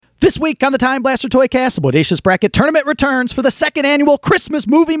This week on the Time Blaster Toycast, the Bodacious Bracket Tournament returns for the second annual Christmas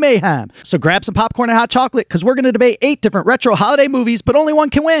Movie Mayhem. So grab some popcorn and hot chocolate because we're going to debate 8 different retro holiday movies, but only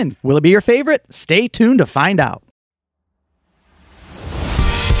one can win. Will it be your favorite? Stay tuned to find out.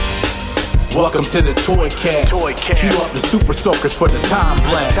 Welcome to the Toycast. Cue up the super soakers for the time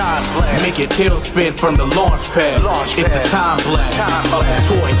blast. Make your tail spin from the launch pad. It's the time blast of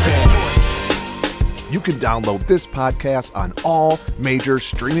the Toycast. You can download this podcast on all major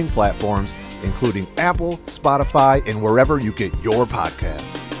streaming platforms, including Apple, Spotify, and wherever you get your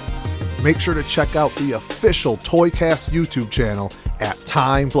podcasts. Make sure to check out the official Toycast YouTube channel at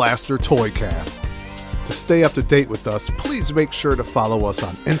Time Blaster Toycast. To stay up to date with us, please make sure to follow us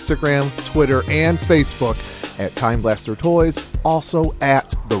on Instagram, Twitter, and Facebook at Time Blaster Toys, also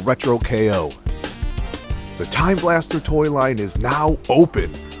at The Retro KO. The Time Blaster toy line is now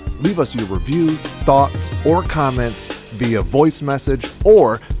open. Leave us your reviews, thoughts, or comments via voice message,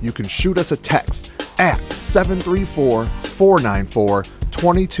 or you can shoot us a text at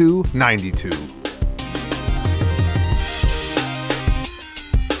 734-494-2292.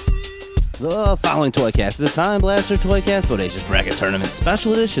 The following Toycast is a Time Blaster Toycast Bodacious Bracket Tournament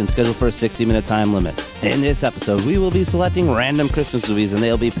Special Edition scheduled for a 60-minute time limit. In this episode, we will be selecting random Christmas movies, and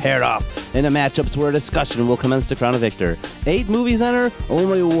they'll be paired off into matchups where a discussion will commence to crown a victor. 8 movies enter,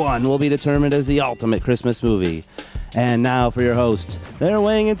 only one will be determined as the ultimate Christmas movie. And now for your hosts. They're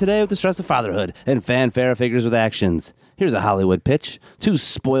weighing in today with the stress of fatherhood and fanfare figures with actions. Here's a Hollywood pitch. 2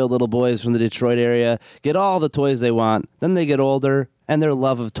 spoiled little boys from the Detroit area get all the toys they want, then they get older, and their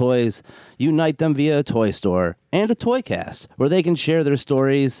love of toys unite them via a toy store and a Toycast, where they can share their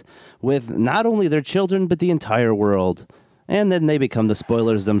stories with not only their children, but the entire world. And then they become the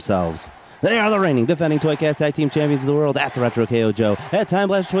spoilers themselves. They are the reigning, defending Toycast Tag Team Champions of the world at the Retro KO Joe, at Time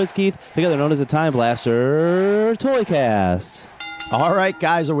Blaster Toys Keith, together known as the Time Blaster Toycast. All right,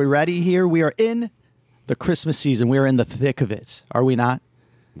 guys, are we ready here? We are in the Christmas season. We are in the thick of it, are we not?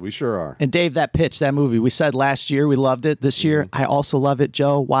 We sure are. And Dave, that pitch, that movie, we said last year we loved it. This year, I also love it.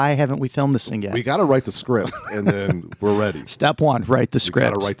 Joe, why haven't we filmed this thing yet? We got to write the script, and then we're ready. Step 1, write the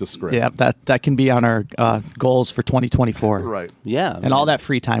script. Got to write the script. Yeah, that can be on our goals for 2024. Right. Yeah. And all that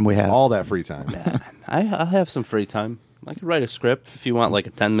free time we have. All that free time. I'll have some free time. I could write a script if you want like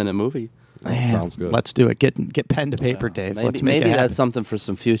a 10-minute movie. Man, sounds good. Let's do it. Get pen to paper, Dave. Let's make it happen. That's something for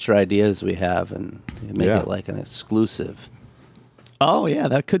some future ideas we have, and make it like an exclusive. Oh, yeah,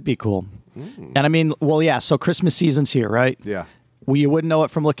 that could be cool. And I mean, well, yeah, so Christmas season's here, right? Yeah. Well, you wouldn't know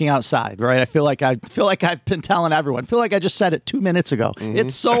it from looking outside, right? I feel like I've been telling everyone. I feel like I just said it 2 minutes ago.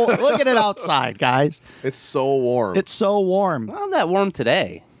 It's so look at it outside, guys. It's so warm. It's so warm. Well, not that warm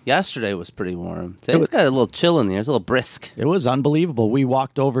today. Yesterday was pretty warm. Today's got a little chill in the air. It's a little brisk. It was unbelievable. We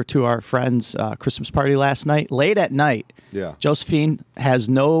walked over to our friend's Christmas party last night, late at night. Yeah. Josephine has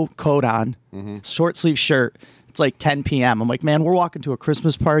no coat on, short sleeve shirt. It's like 10 p.m. I'm like, man, we're walking to a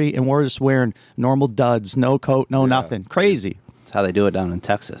Christmas party and we're just wearing normal duds, no coat, no nothing. Crazy. That's how they do it down in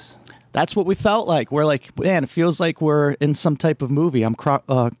Texas. That's what we felt like. We're like, man, it feels like we're in some type of movie. I'm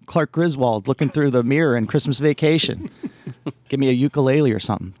Clark Griswold looking through the mirror in Christmas Vacation. Give me a ukulele or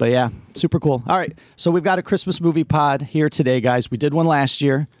something. But yeah, super cool. All right, so we've got a Christmas movie pod here today, guys. We did one last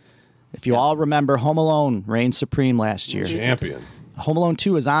year. If you all remember, Home Alone reigned supreme last year. Champion. Home Alone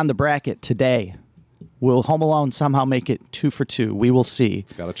 2 is on the bracket today. Will Home Alone somehow make it 2 for 2? We will see.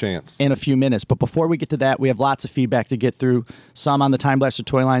 It's got a chance. In a few minutes. But before we get to that, we have lots of feedback to get through. Some on the Time Blaster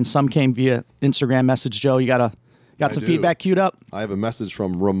toy line. Some came via Instagram message. Joe, you got some feedback queued up? I have a message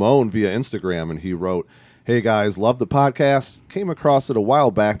from Ramon via Instagram, and he wrote, "Hey guys, love the podcast. Came across it a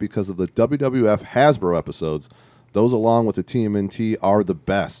while back because of the WWF Hasbro episodes. Those along with the TMNT are the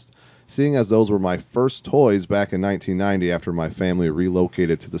best. Seeing as those were my first toys back in 1990 after my family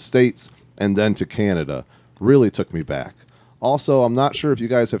relocated to the States and then to Canada. Really took me back. Also, I'm not sure if you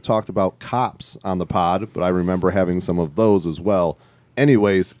guys have talked about Cops on the pod, but I remember having some of those as well.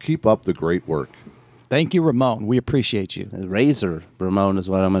 Anyways, keep up the great work." Thank you, Ramon. We appreciate you. Razor Ramon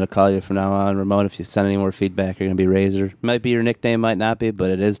is what I'm going to call you from now on. Ramon, if you send any more feedback, you're going to be Razor. Might be your nickname, might not be, but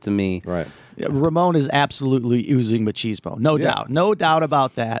it is to me. Right. Yeah, Ramon is absolutely oozing machismo. No doubt. No doubt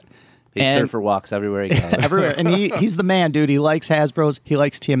about that. He's surfer walks everywhere he goes. Everywhere. And he's the man, dude. He likes Hasbro's. He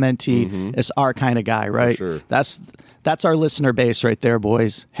likes TMNT. It's our kind of guy, right? For sure. That's our listener base right there,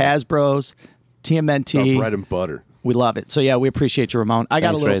 boys. Hasbro's, TMNT. It's our bread and butter. We love it. So, yeah, we appreciate you, Ramon. I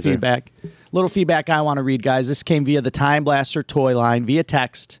got Thanks, a little Razor. feedback. Little feedback I want to read, guys. This came via the Time Blaster toy line, via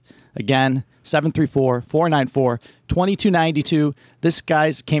text. Again, 734-494-2292. This,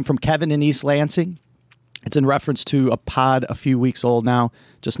 guys, came from Kevin in East Lansing. It's in reference to a pod a few weeks old now.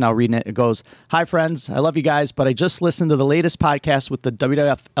 Just now reading it. It goes, "Hi, friends. I love you guys, but I just listened to the latest podcast with the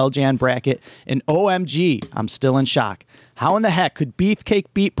WWF LJN bracket, and OMG, I'm still in shock. How in the heck could Beefcake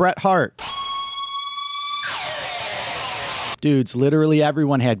beat Bret Hart?" Dudes, literally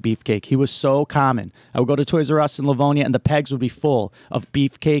everyone had Beefcake. He was so common. I would go to Toys R Us in Livonia, and the pegs would be full of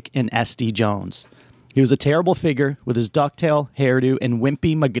Beefcake and SD Jones. He was a terrible figure with his ducktail hairdo and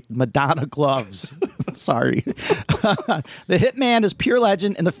wimpy Madonna gloves. Sorry. The Hitman is pure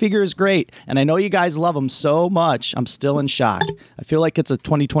legend, and the figure is great. And I know you guys love him so much. I'm still in shock. I feel like it's a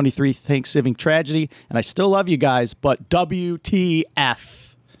 2023 Thanksgiving tragedy, and I still love you guys, but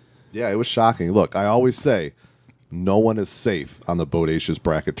WTF. Yeah, it was shocking. Look, I always say, no one is safe on the Bodacious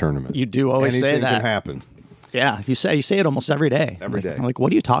Bracket Tournament. You do always say that. Anything can happen. Yeah, you say it almost every day. Every day. I'm like,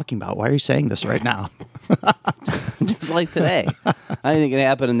 what are you talking about? Why are you saying this right now? Just like today. Anything can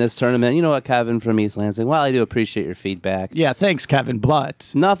happen in this tournament. You know what, Kevin from East Lansing? Well, I do appreciate your feedback. Yeah, thanks, Kevin,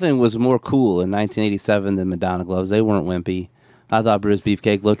 but Nothing was more cool in 1987 than Madonna gloves. They weren't wimpy. I thought Bruce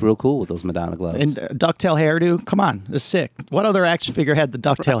Beefcake looked real cool with those Madonna gloves. and ducktail hairdo, come on, it's sick. What other action figure had the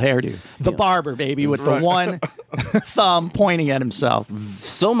ducktail hairdo? The barber, baby, with the one thumb pointing at himself.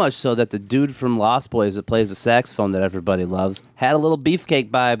 So much so that the dude from Lost Boys that plays the saxophone that everybody loves had a little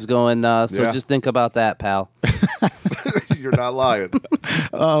Beefcake vibes going. So Yeah. just think about that, pal. You're not lying.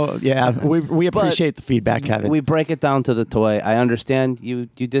 Oh, yeah, we appreciate the feedback, Kevin. We break it down to the toy. I understand you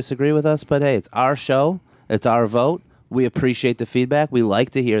disagree with us, but hey, it's our show. It's our vote. We appreciate the feedback. We like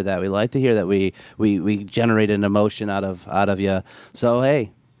to hear that. We like to hear that we generate an emotion out of you. So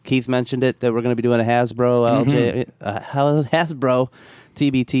hey, Keith mentioned it that we're going to be doing a Hasbro Hasbro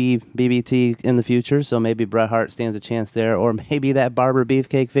TBT BBT in the future. So maybe Bret Hart stands a chance there, or maybe that Barber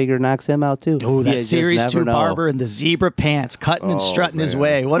Beefcake figure knocks him out too. Oh, that You just Series never 2 know. barber in the zebra pants, cutting and strutting his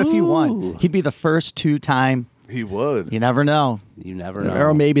way. What if he won? He'd be the first two-time. He would. You never know. You never know.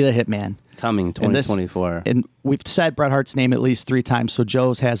 Or maybe the Hitman. Coming And 2024. And we've said Bret Hart's name at least 3 times, so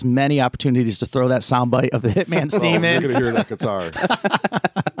Joe's has many opportunities to throw that soundbite of the Hitman's theme You're in. going to hear that guitar.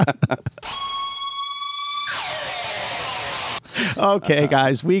 Okay,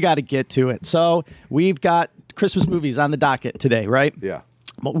 guys, we got to get to it. So we've got Christmas movies on the docket today, right? Yeah.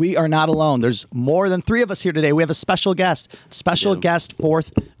 But we are not alone. There's more than 3 of us here today. We have a special guest, guest,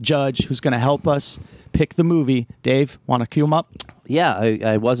 4th judge, who's going to help us pick the movie. Dave, want to cue him up? Yeah,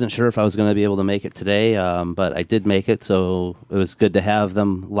 I wasn't sure if I was going to be able to make it today, but I did make it, so it was good to have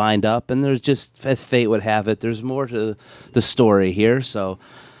them lined up. And there's just, as fate would have it, there's more to the story here. So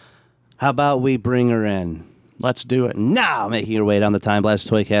how about we bring her in? Let's do it. Now, making her way down the Time Blaster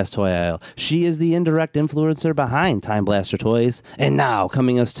Toycast toy aisle, she is the indirect influencer behind Time Blaster Toys. And now,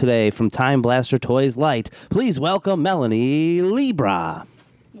 coming us today from Time Blaster Toys Light, please welcome Melanie Libra.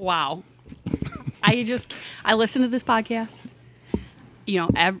 Wow. I listen to this podcast,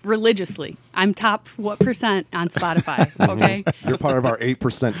 religiously. I'm top what percent on Spotify, okay? You're part of our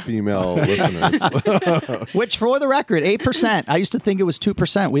 8% female listeners. Which, for the record, 8%. I used to think it was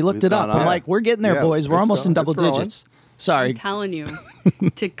 2%. We looked it up. gone I'm up. like, we're getting there, Yeah, boys. We're it's almost in growing. double It's growing. digits. Sorry. I'm telling you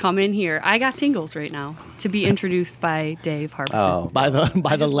to come in here. I got tingles right now to be introduced by Dave Harbison. Oh, By the I just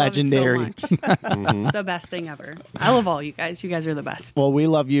love it legendary. so much. It's the best thing ever. I love all you guys. You guys are the best. Well, we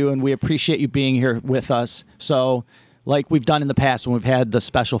love you, and we appreciate you being here with us. So, like we've done in the past when we've had the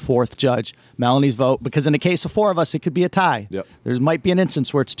special 4th judge, Melanie's vote, because in the case of 4 of us, it could be a tie. Yep. There might be an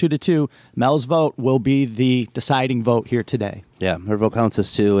instance where it's 2-2. Mel's vote will be the deciding vote here today. yeah, her vote counts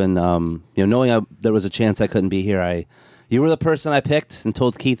as 2. And, knowing there was a chance I couldn't be here, you were the person I picked and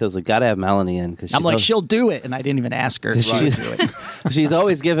told Keith, I was like, got to have Melanie in. Cause I'm like, she'll do it, and I didn't even ask her. She's- to do it. She's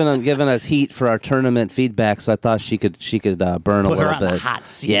always given us heat for our tournament feedback, so I thought she could burn Put a her little on bit. the hot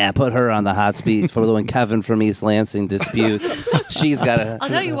seat. Yeah, put her on the hot seat for when Kevin from East Lansing disputes. She's got to. I'll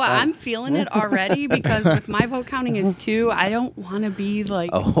tell you what, I'm feeling it already because with my vote counting is 2, I don't want to be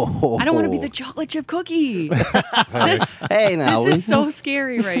like, I don't want to be the chocolate chip cookie. Hey, now, This is so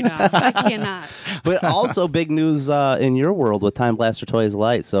scary right now. I cannot. but also big news in your world with Time Blaster Toys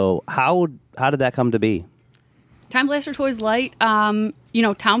Light. So how did that come to be? Time Blaster Toys Light, Town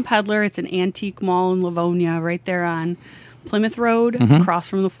Peddler. It's an antique mall in Livonia, right there on Plymouth Road, across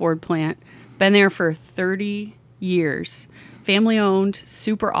from the Ford plant. Been there for 30 years. Family owned,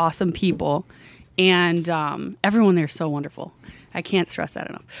 super awesome people, and everyone there is so wonderful. I can't stress that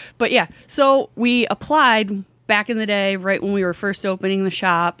enough. But yeah, so we applied back in the day, right when we were first opening the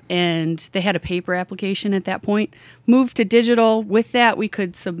shop, and they had a paper application at that point. Moved to digital. With that, we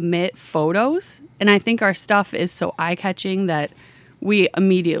could submit photos, and I think our stuff is so eye-catching that we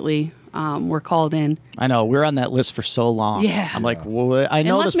immediately were called in. I know we're on that list for so long. Yeah. I'm like, well, I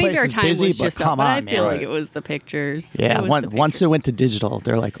know Unless this maybe place our is time busy, was but just come up, on, but I feel man. like it was the pictures. Yeah, It was the once it pictures. went to digital,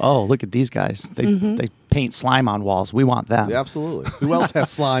 they're like, oh, look at these guys. They paint slime on walls. We want them. Yeah, absolutely. Who else has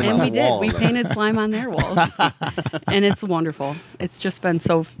slime And on we the did. wall? We painted slime on their walls. And it's wonderful. It's just been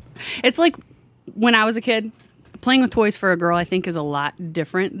so... It's like when I was a kid, playing with toys for a girl, I think, is a lot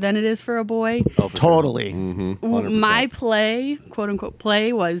different than it is for a boy. Oh, for Totally. 100%. My play, quote unquote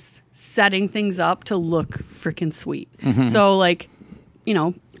play, was setting things up to look freaking sweet. So, like, you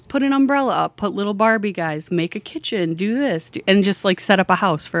know, put an umbrella up, put little Barbie guys, make a kitchen, do this, and just like set up a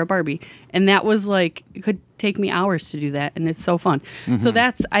house for a Barbie. And that was like, it could take me hours to do that. And it's so fun. So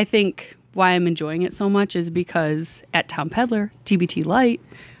that's, I think, why I'm enjoying it so much is because at Town Peddler, TBT Light,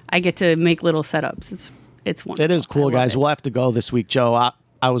 I get to make little setups. It's wonderful. It is I cool, love guys. it. We'll have to go this week, Joe.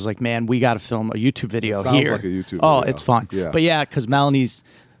 I was like, man, we got to film a YouTube video It sounds here. like a YouTube Oh, video. it's fun. Yeah. But yeah, because Melanie's,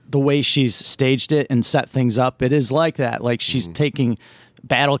 the way she's staged it and set things up, it is like that. Like she's taking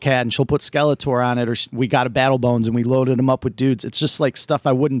Battle Cat and she'll put Skeletor on it, or we got a Battle Bones and we loaded them up with dudes. It's just like stuff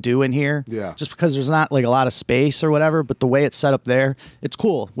I wouldn't do in here. Yeah. Just because there's not like a lot of space or whatever, but the way it's set up there, it's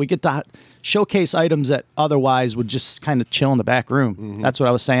cool. We get to showcase items that otherwise would just kind of chill in the back room. That's what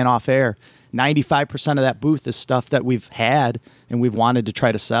I was saying off air. 95% of that booth is stuff that we've had and we've wanted to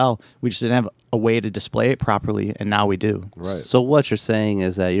try to sell. We just didn't have a way to display it properly, and now we do. Right. So what you're saying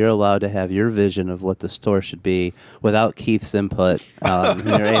is that you're allowed to have your vision of what the store should be without Keith's input. And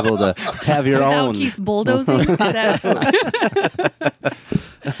you're able to have your Without own. Keith's bulldozing. Is that-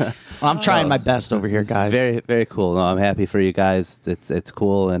 I'm trying my best over here, guys. Very, very cool. No, I'm happy for you guys. It's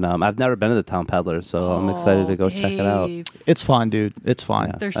cool, and I've never been to the Town Peddler, so I'm excited to go check it out. Dave. It's fun, dude. It's fun.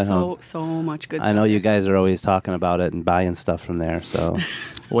 Yeah. There's I know. so much good I stuff know you there. guys are always talking about it and buying stuff from there. So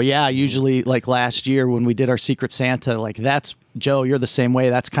Well, yeah, usually like last year when we did our Secret Santa, like that's, Joe, you're the same way.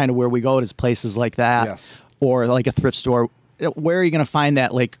 That's kind of where we go, is places like that. Yes. Or like a thrift store. Where are you going to find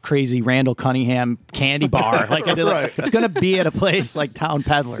that like crazy Randall Cunningham candy bar? Like I did, Right. it's going to be at a place like Town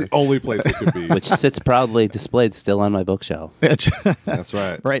Peddler. Only place it could be. which sits proudly displayed still on my bookshelf. That's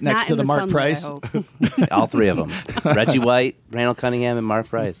right. Right next Not to in the Mark sunlight, I Price. hope. All three of them: Reggie White, Randall Cunningham, and Mark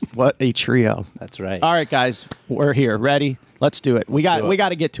Price. What a trio. That's right. All right, guys, we're here. Ready? Let's do it. We do it. got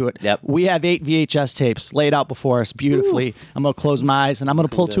to get to it. Yep. We have 8 VHS tapes laid out before us beautifully. I'm going to close my eyes and I'm going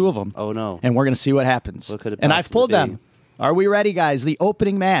to pull 2 of them. Oh, no. And we're going to see what happens. What could it and I've possibly pulled be? them. Are we ready, guys? The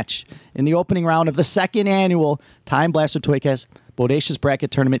opening match in the opening round of the second annual Time Blaster Toycast Bodacious Bracket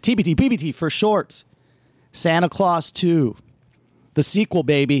Tournament, TBT, BBT for short. Santa Claus 2, the sequel,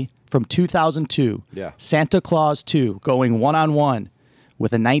 baby, from 2002. Yeah. Santa Claus 2 going one-on-one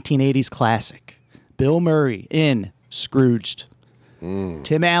with a 1980s classic. Bill Murray in Scrooged.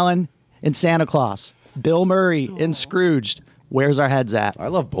 Tim Allen in Santa Claus. Bill Murray in Scrooged. Where's our heads at? I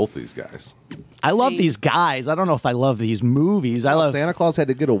love both these guys. I love these guys. I don't know if I love these movies. I love Santa Claus had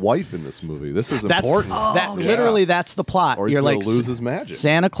to get a wife in this movie. This is that's important. that literally that's the plot. Or he's You're gonna like lose his magic.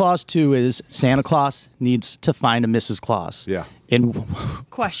 Santa Claus 2 is Santa Claus needs to find a Mrs. Claus. Yeah. And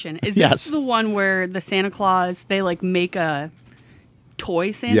Question: Is Yes. this the one where the Santa Claus they like make a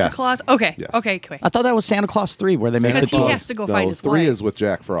toy Santa Yes. Claus? Okay, Yes. okay, quick. I thought that was Santa Claus 3 where they make the Because he toys. has to go fight his 3 wife. is with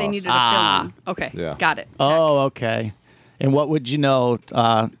Jack Frost. They needed a film. Okay, Yeah. got it. Check. Oh, okay. And what would you know?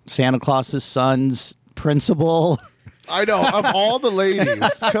 Santa Claus's son's principal. I know. Of all the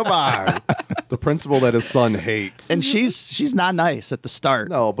ladies, come on. The principal that his son hates. And she's not nice at the start.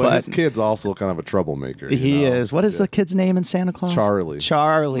 no, but his kid's also kind of a troublemaker. you He know? is. What is the kid's name in Santa Claus? Charlie.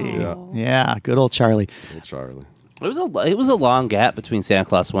 Charlie. Yeah. Yeah, good old Charlie. Little Charlie. It was a long gap between Santa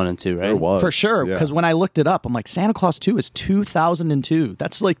Claus 1 and 2, right? There was. For sure, yeah. because when I looked it up, I'm like, Santa Claus 2 is 2002.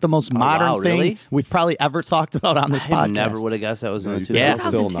 That's like the most modern wow, thing really? we've probably ever talked about on this I podcast. never would have guessed that was in You the think 2000s. it's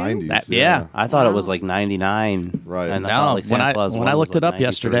still 2002? 90s. That- yeah. I thought it was like 99. Right. And I No, thought like Santa Claus when 1 I was looked it like up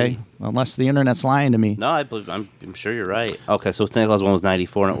yesterday, 93. unless the internet's lying to me. No, I'm sure you're right. Okay, so Santa Claus 1 was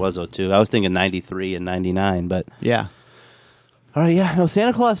 94 and it was 02. I was thinking 93 and 99, but Yeah. all right, yeah. No,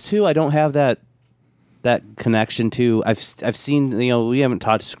 Santa Claus 2, I don't have that connection to. I've seen, we haven't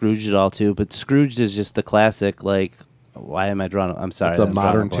talked Scrooge at all too, but Scrooge is just the classic, like, why am I drawing? I'm sorry. It's a I'm drawing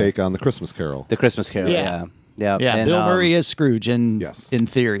modern blank. take on the Christmas Carol. The Christmas Carol, Yeah. yeah. Yeah, And, Bill Murray is Scrooge in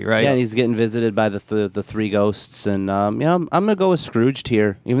theory, right? Yeah, and he's getting visited by the three ghosts, and I'm gonna go with Scrooged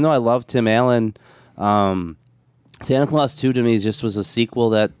here, even though I love Tim Allen. Santa Claus 2 to me just was a sequel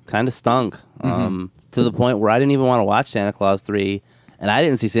that kind of stunk to the point where I didn't even want to watch Santa Claus 3, and I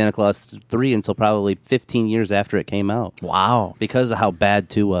didn't see Santa Claus 3 until probably 15 years after it came out Wow. because of how bad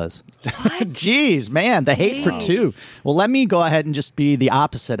 2 was. Jeez, man, the hate for 2. Well, let me go ahead and just be the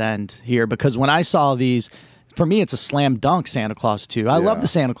opposite end here, because when I saw these, for me, it's a slam dunk, Santa Claus 2. I love the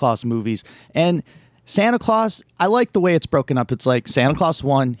Santa Claus movies. And Santa Claus, I like the way it's broken up. It's like Santa Claus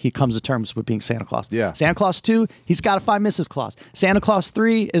 1, he comes to terms with being Santa Claus. Yeah. Santa Claus 2, he's got to find Mrs. Claus. Santa Claus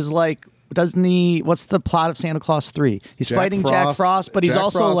 3 is like, doesn't he, what's the plot of Santa Claus 3? He's fighting Jack Frost, but he's Jack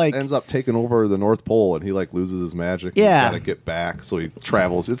also Frost like... ends up taking over the North Pole, and he like loses his magic. Yeah. He's got to get back, so he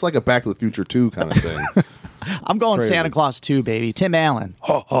travels. It's like a Back to the Future 2 kind of thing. I'm going crazy. Santa Claus 2, baby. Tim Allen.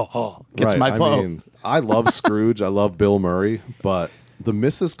 Ho, ho, ho. Gets Right. my vote. I mean, I love Scrooge. I love Bill Murray, but the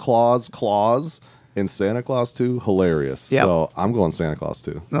Mrs. Claus in Santa Claus 2, hilarious. Yep. So I'm going Santa Claus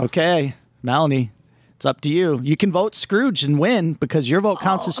 2. Okay. Melanie, it's up to you. You can vote Scrooge and win because your vote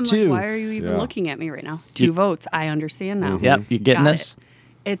counts as I'm 2. Like, why are you even looking at me right now? 2 votes. I understand now. Yep, you getting Got this? it.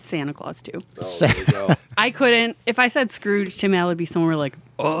 It's Santa Claus 2. There you go. I couldn't. If I said Scrooge, Tim Allen would be somewhere like,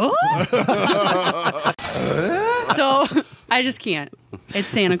 oh. So I just can't. It's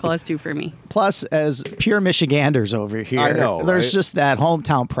Santa Claus 2 for me. Plus, as pure Michiganders over here, I know, there's right? just that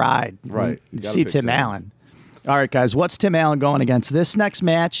hometown pride. Right. You You gotta see pick Tim Tim. Allen. All right, guys, what's Tim Allen going against? This next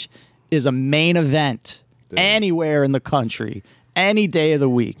match is a main event anywhere in the country, any day of the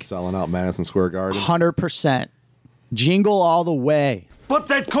week. Selling out Madison Square Garden. 100%. Jingle all the way. Put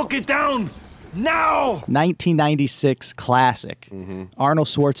that cookie down now! 1996 classic. Arnold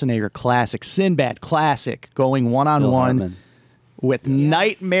Schwarzenegger classic. Sinbad classic. Going Phil one-on-one Hartman. with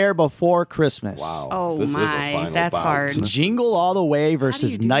Nightmare Before Christmas. Wow. Oh, This is a my. final That's bout. hard. Jingle All the Way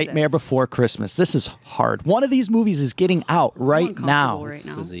versus do Nightmare this? Before Christmas. This is hard. One of these movies is getting out right now. uncomfortable right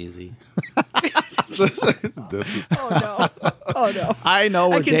This now. is easy. This- Oh, no. Oh, no. I know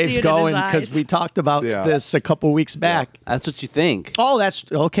where I can see Dave's it in his going because eyes. we talked about Yeah. this a couple weeks back. That's what you think. Oh, that's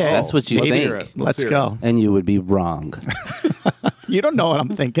okay. That's what you Let's think. hear it. Let's hear go. And you would be wrong. You don't know what I'm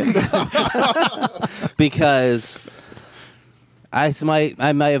thinking. Because I might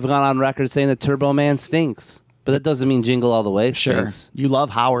have gone on record saying that Turbo Man stinks. But that doesn't mean Jingle All the Way Sure. stinks. You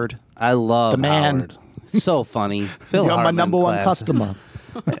love Howard. I love The man. Howard. So funny. Phil You're my Hartman number one class. customer.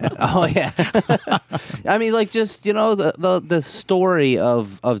 Oh yeah. I mean, like, just, you know, the story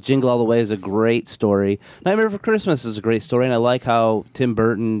of Jingle All the Way is a great story. Nightmare Before Christmas is a great story, and I like how Tim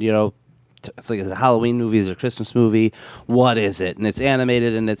Burton, you know, it's like a Halloween movie, it's a Christmas movie. What is it? And it's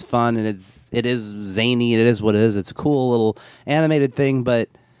animated and it's fun and it is zany. It is what it is. It's a cool little animated thing, but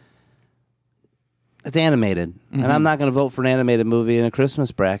it's animated, and I'm not going to vote for an animated movie in a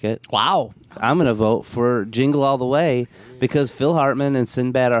Christmas bracket. Wow. I'm going to vote for Jingle All the Way because Phil Hartman and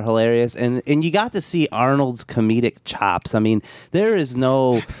Sinbad are hilarious. And you got to see Arnold's comedic chops. I mean, there is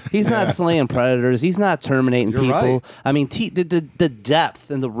no... He's not slaying predators. He's not terminating You're people. right. I mean, the depth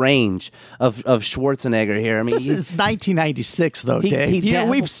and the range of Schwarzenegger here. I mean, This is 1996, though, He Dave.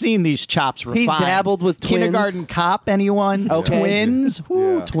 dabbled- We've seen these chops refined. He dabbled with Twins. Kindergarten Cop, anyone? Okay. Twins?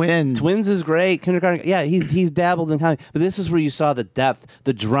 Woo, Yeah. Twins. Twins is great. Kindergarten, yeah, he's dabbled in comedy, but this is where you saw the depth,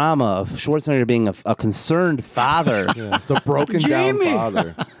 the drama of Schwarzenegger being a concerned father. the broken down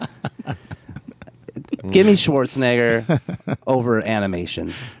father. Give me Schwarzenegger over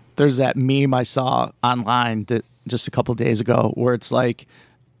animation. There's that meme I saw online that just a couple days ago where it's like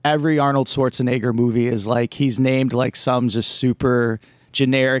every Arnold Schwarzenegger movie is like he's named like some just super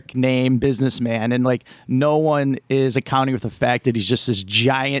generic name businessman, and like no one is accounting with the fact that he's just this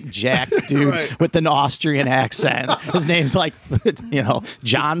giant jacked dude Right. with an Austrian accent. His name's like, you know,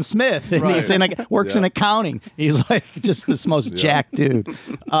 John Smith, and he's in works in Yeah. accounting. He's like just this most jacked dude.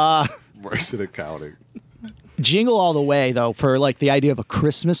 Works in accounting. Jingle All the Way, though, for like the idea of a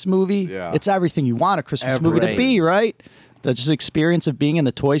Christmas movie, Yeah. it's everything you want a Christmas movie to Right. be, right? The just experience of being in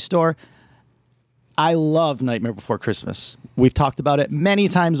the toy store. I love Nightmare Before Christmas. We've talked about it many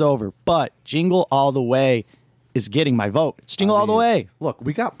times over, but Jingle All the Way is getting my vote. It's Jingle All the Way. Look,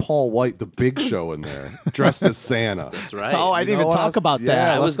 we got Paul White, the Big Show, in there, dressed as Santa. That's right. Oh, I didn't know even what talk else? about Yeah,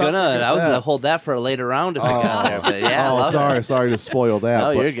 that. I was let's not gonna forget that. hold that for a later round if I got there, but yeah. I love it. sorry to spoil that.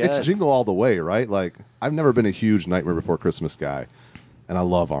 No, but you're good. It's Jingle All the Way, right? Like, I've never been a huge Nightmare Before Christmas guy, and I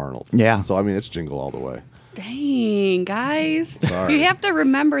love Arnold. Yeah. So, I mean, it's Jingle All the Way. Dang, guys. Sorry. You have to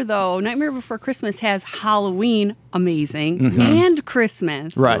remember, though, Nightmare Before Christmas has Halloween amazing and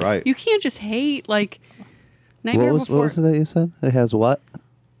Christmas. Right. Right. You can't just hate, like, Nightmare What Before was it that you said? It has what?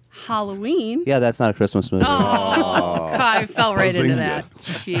 Halloween. Yeah, that's not a Christmas movie. Oh, I fell right into Bazinga. that.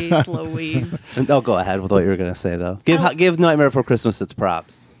 Jeez Louise. Oh, go ahead with what you were gonna say though. Give Nightmare Before Christmas its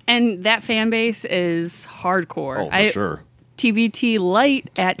props. And that fan base is hardcore. Oh, for sure. TBT Light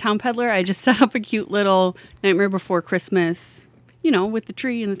at Town Peddler, I just set up a cute little Nightmare Before Christmas, you know, with the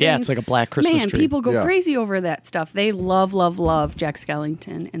tree and the Yeah, things. it's like a black Christmas Man, tree. people go Yeah. crazy over that stuff. They love, love, love Jack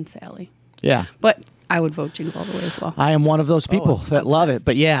Skellington and Sally. Yeah. But I would vote Jingle All the Way as well. I am one of those people that love it.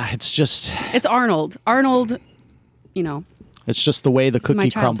 But yeah, it's just It's Arnold. Arnold, it's just the way the my cookie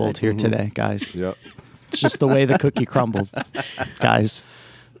childhood. crumbled here today, guys. Yep. It's just the way the cookie crumbled, guys.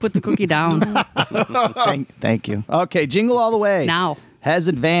 Put the cookie down Thank you. Okay, Jingle All the Way now. has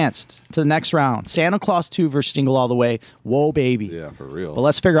advanced to the next round. Santa Claus 2 versus Jingle All the Way. Whoa, baby. Yeah, for real. But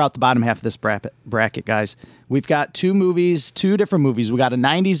let's figure out the bottom half of this bracket, guys. We've got two different movies. We got a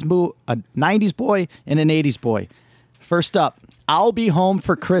 90s boy and an 80s boy. First up, I'll Be Home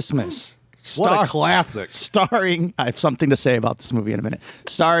for Christmas. What a classic. Starring, I have something to say about this movie in a minute.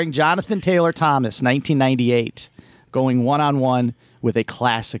 Starring Jonathan Taylor Thomas, 1998, going one-on-one with a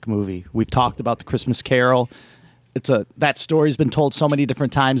classic movie. We've talked about The Christmas Carol. That story's been told so many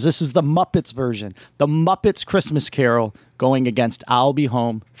different times. This is the Muppets version. The Muppets Christmas Carol going against I'll Be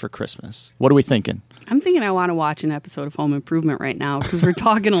Home for Christmas. What are we thinking? I'm thinking I want to watch an episode of Home Improvement right now because we're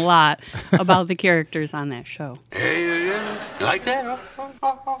talking a lot about the characters on that show. Like that?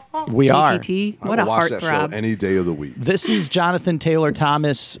 We are. GTT, I what will a watch that show heartthrob. any day of the week. This is Jonathan Taylor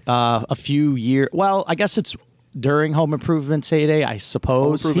Thomas a few years. Well, I guess it's during Home Improvement's heyday, I Home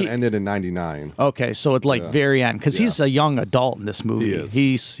suppose. Improvement ended in 99. Okay, so at very end, because he's a young adult in this movie.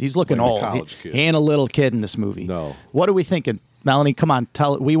 He is. He's looking Like a old. college kid. He ain't a little kid in this movie. No. What are we thinking? Melanie, come on,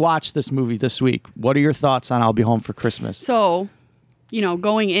 we watched this movie this week. What are your thoughts on I'll Be Home for Christmas? So,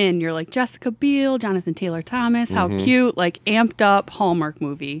 going in, you're like Jessica Biel, Jonathan Taylor Thomas, how cute, like amped up Hallmark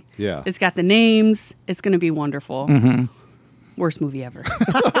movie. Yeah. It's got the names. It's going to be wonderful. Mm-hmm. Worst movie ever.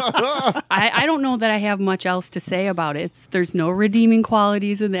 I don't know that I have much else to say about it. There's no redeeming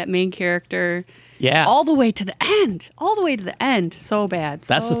qualities in that main character. Yeah. All the way to the end. All the way to the end. So bad.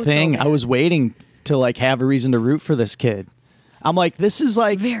 That's So, the thing. so I bad. was waiting to have a reason to root for this kid. I'm like, this is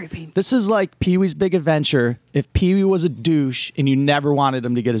like Very painful. This is like Pee-wee's Big Adventure. If Pee-wee was a douche and you never wanted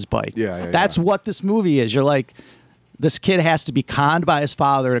him to get his bike. Yeah, That's what this movie is. You're like, this kid has to be conned by his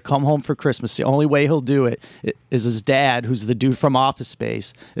father to come home for Christmas. The only way he'll do it is his dad, who's the dude from Office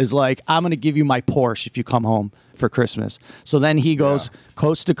Space, is like, I'm going to give you my Porsche if you come home for Christmas. So then he goes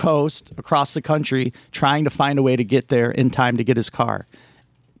coast to coast across the country trying to find a way to get there in time to get his car.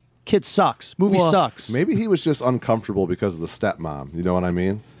 Kid sucks. Movie Woof. sucks. Maybe he was just uncomfortable because of the stepmom. You know what I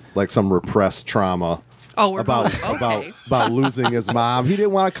mean? Like some repressed trauma. Oh, we're about okay. about losing his mom. He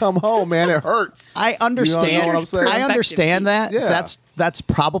didn't want to come home, man. It hurts. I understand. You know what I'm saying? I understand that. Yeah. That's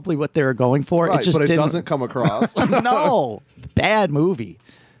probably what they were going for. Right, it just but it didn't. doesn't come across. No, bad movie.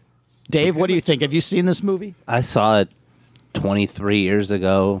 Dave, what do you think? Have you seen this movie? I saw it 23 years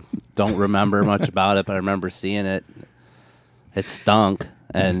ago. Don't remember much about it, but I remember seeing it. It stunk.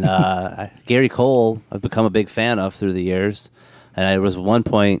 And Gary Cole, I've become a big fan of through the years. And there was one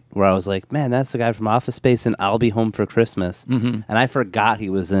point where I was like, man, that's the guy from Office Space in I'll Be Home for Christmas. Mm-hmm. And I forgot he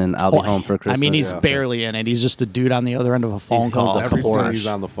was in I'll Be Home for Christmas. I mean, he's barely in it. He's just a dude on the other end of a phone He's call. held Every Porsche. time he's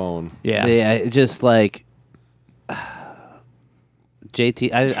on the phone. Yeah. Yeah, it just like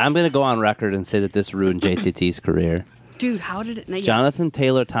JT. I'm going to go on record and say that this ruined JTT's career. Dude, how did it? Yes. Jonathan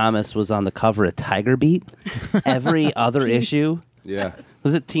Taylor Thomas was on the cover of Tiger Beat. Every other issue. Yeah.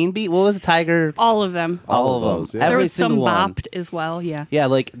 Was it Teen Beat? What was it? Tiger? All of them. All of them. those, yeah. There Every was some single one. bopped as well. Yeah. Yeah,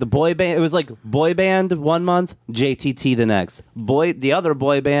 like the boy band. It was like boy band 1 month, JTT the next. The other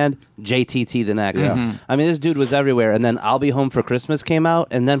boy band, JTT the next. Yeah. Mm-hmm. I mean, this dude was everywhere. And then I'll Be Home for Christmas came out,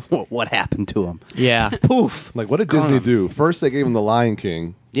 and then what happened to him? Yeah. Poof. Like, what did Disney do? First, they gave him The Lion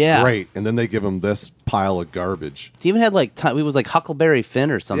King. Yeah. Great. And then they give him this pile of garbage. He even had like he was like Huckleberry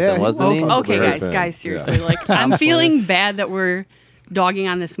Finn or something, Yeah, he wasn't was. he? Oh, Okay, Very guys, thin. guys, seriously. Yeah. Like, I'm feeling bad that we're dogging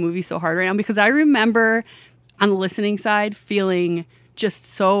on this movie so hard right now because I remember on the listening side feeling just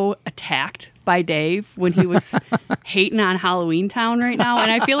so attacked by Dave when he was hating on Halloween Town right now.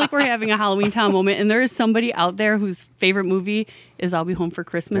 And I feel like we're having a Halloween Town moment. And there is somebody out there whose favorite movie is I'll Be Home for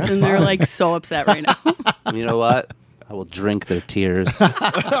Christmas. That's and they're fine. like so upset right now. You know what? I will drink their tears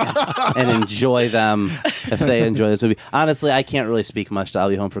and enjoy them if they enjoy this movie. Honestly, I can't really speak much to I'll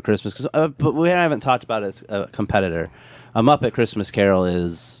Be Home for Christmas, but we haven't talked about it as a competitor. A Muppet Christmas Carol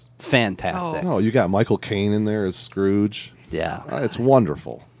is fantastic. Oh, you got Michael Caine in there as Scrooge. Yeah. It's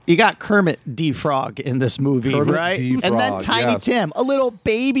wonderful. You got Kermit D. Frog in this movie, Kermit right? D. And then Frog, Tiny yes. Tim, a little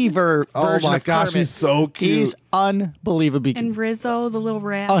baby version Oh my of gosh, Kermit. he's so cute. He's unbelievably And Rizzo, the little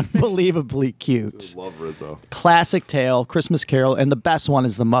rat. unbelievably cute. Love Rizzo. Classic tale, Christmas Carol, and the best one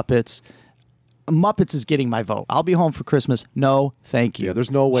is the Muppets. Muppets is getting my vote. I'll Be Home for Christmas. No, thank you. Yeah,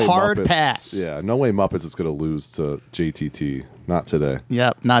 there's no way Hard Muppets. pass. Yeah, no way Muppets is going to lose to JTT. Not today.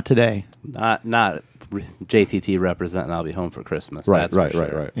 Yep, not today. Not JTT representing I'll Be Home for Christmas. Right, That's for right, sure.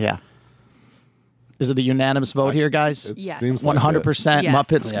 right, right. Yeah. Is it a unanimous vote here, guys? It Yes. seems like 100% Yes.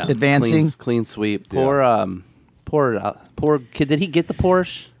 Muppets Yeah. advancing. Clean sweep. Poor kid. Did he get the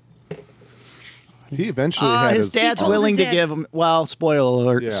Porsche? He eventually had His dad's told willing his to dad- give him. Well, spoiler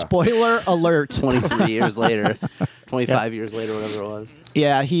alert. Yeah. Spoiler alert. 23 years later, 25 years later, whatever it was.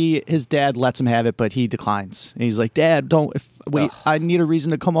 Yeah, his dad lets him have it, but he declines. And he's like, "Dad, don't. I need a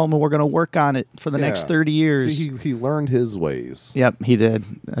reason to come home, and we're going to work on it for the next 30 years." See, he learned his ways. Yep, he did.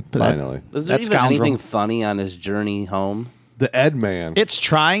 Finally. Was there That even scoundrel. anything funny on his journey home? The Ed Man. It's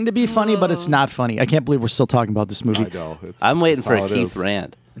trying to be funny, but it's not funny. I can't believe we're still talking about this movie. I know. I'm waiting for a That's how it Keith is.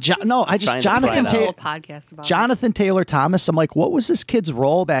 rant. No, I just Trying to We have find a whole out. podcast about it. Jonathan Taylor Thomas. I'm like, what was this kid's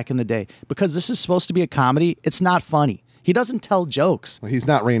role back in the day? Because this is supposed to be a comedy. It's not funny. He doesn't tell jokes. He's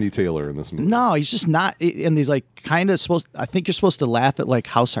not Randy Taylor in this movie. No, he's just not. And he's like kind of supposed. I think you're supposed to laugh at like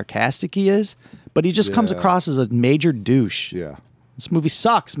how sarcastic he is, but he just comes Yeah. across as a major douche. Yeah. This movie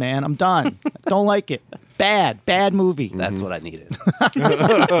sucks, man. I'm done. I don't like it. Bad movie. That's what I needed.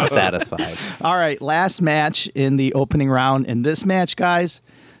 Satisfied. All right, last match in the opening round. In this match, guys,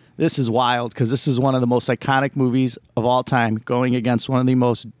 this is wild because this is one of the most iconic movies of all time going against one of the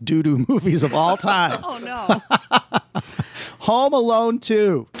most doo-doo movies of all time. Oh no. Home Alone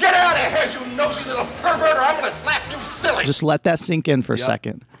 2. Get out of here, you nosy little pervert, or I'm gonna slap you silly! Just let that sink in for a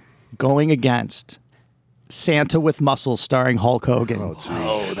second. Going against Santa with Muscles starring Hulk Hogan.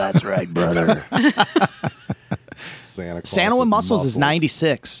 Oh, that's right, brother. Santa Claus Santa with Muscles is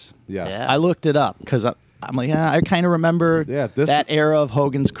 96. Yes. Yeah. I looked it up because I'm like, yeah, I kind of remember that era of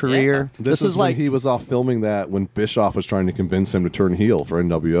Hogan's career. This is like like he was off filming that when Bischoff was trying to convince him to turn heel for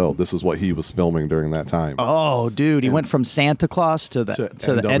NWO. This is what he was filming during that time. oh, dude, he went from Santa Claus to the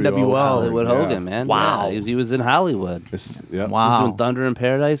To the NWO. NWO. Hollywood Yeah. Hogan, man. Wow. Yeah, he was in Hollywood. Yeah. He Wow. was doing Thunder in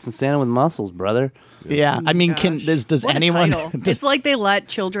Paradise and Santa with Muscles, brother. Yeah, I mean, does What a anyone? title. It's like they let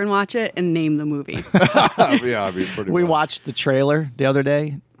children watch it and name the movie. Yeah, I mean, pretty We much. watched the trailer the other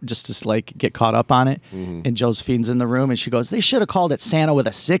day just to like get caught up on it, and Josephine's in the room and she goes, "They should have called it Santa with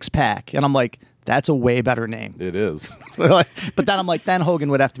a 6-pack," and I'm like, "That's a way better name." It is. But then I'm like, then Hogan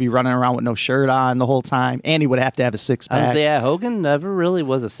would have to be running around with no shirt on the whole time, and he would have to have a I was 6-pack. say, yeah, Hogan never really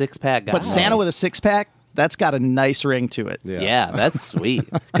was a six-pack guy. But Santa with a 6-pack, that's got a nice ring to it. Yeah, that's sweet.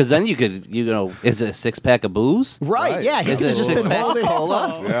 Because then you could, is it a 6-pack of booze? Right? Right. Yeah, Is he's it a just been 6-pack holding. of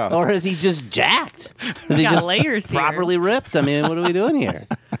cola? Yeah. Or is he just jacked? Is he got just layers here. properly ripped? I mean, what are we doing here?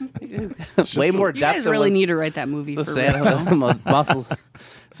 Way more You depth. guys than really what's need to write that movie the for real. Santa muscles.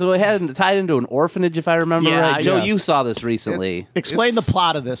 So it had tied into an orphanage, if I remember Yeah, right. Joe, yes. you saw this recently. Explain the It's-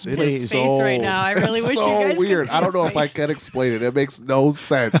 plot of this, It please. is Face right now. I really it's wish you so guys could weird. see I don't his know if I face. can explain it. It makes no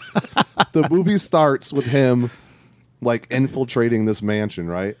sense. The movie starts with him like infiltrating this mansion,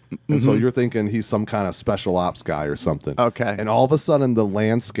 right? And so you're thinking he's some kind of special ops guy or something. Okay. And all of a sudden the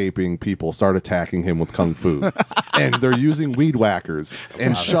landscaping people start attacking him with kung fu. And they're using weed whackers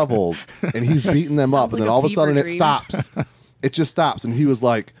and shovels and he's beating them up. Sounds And like then a all of a fever sudden it dream. stops. It just stops. And he was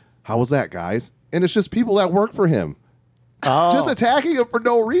like, "How was that, guys?" And it's just people that work for him. Just attacking him for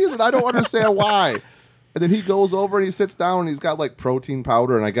no reason. I don't understand why. And then he goes over and he sits down and he's got like protein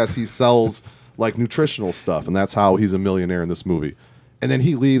powder and I guess he sells like nutritional stuff and that's how he's a millionaire in this movie. And then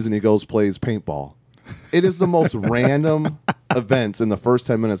he leaves and he goes plays paintball. It is the most random events in the first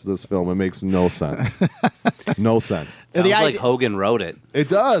 10 minutes of this film. It makes no sense. No sense. Sounds The like idea- Hogan wrote it. It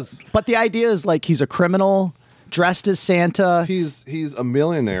does. But the idea is like he's a criminal dressed as Santa. He's a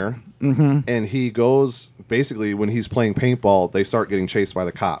millionaire and he goes basically when he's playing paintball they start getting chased by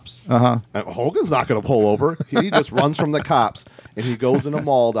the cops. And Hogan's not going to pull over. He just runs from the cops and he goes in a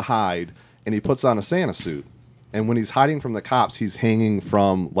mall to hide and he puts on a Santa suit. And when he's hiding from the cops he's hanging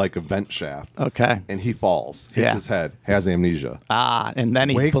from like a vent shaft. Okay. And he falls, hits Yeah. his head, has amnesia. And then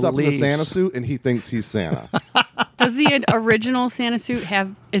he Wakes up in the believes. Santa suit and he thinks he's Santa. Does the original Santa suit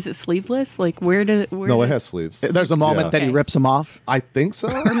have? Is it sleeveless? Like where No, did it has sleeves. There's a moment Yeah. that he Okay. rips him off. I think so.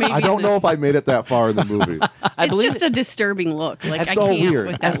 maybe I don't in know the- if I made it that far in the movie. It's just a disturbing look. Like It's I so can't weird.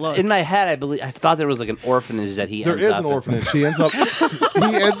 with that look. In my head, I thought there was like an orphanage that he There ends is up an in. orphanage. He ends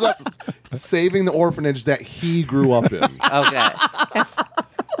up saving the orphanage that he grew up in. Okay.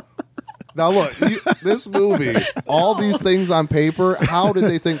 Now look, this movie, all these things on paper, how did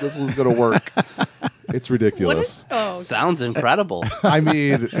they think this was going to work? It's what ridiculous. is? Oh, Sounds incredible. I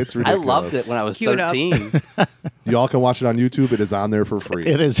mean, it's I ridiculous. loved it when I was Cue it up. 13. Y'all can watch it on YouTube. It is on there for free.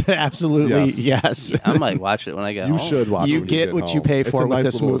 It is absolutely Yes. yes. I might watch it when I get You home. should watch it. You when get what you home. pay It's for a with nice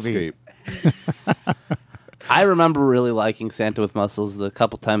this little movie. escape. I remember really liking Santa with Muscles the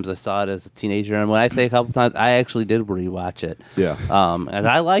couple times I saw it as a teenager, and when I say a couple times, I actually did rewatch it. Yeah. And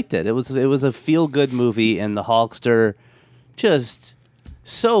I liked it. It was a feel good movie, and the Hulkster just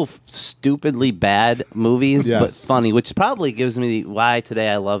so stupidly bad movies, but Yes. funny, which probably gives me why today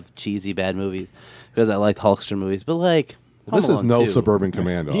I love cheesy bad movies because I liked Hulkster movies. But like, This Home is Alone no 2. Suburban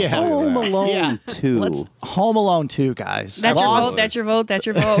Commando. I'll Yeah. tell you Home that. Alone 2. Home Alone 2, guys. That's your Lost- vote. That's your vote. That's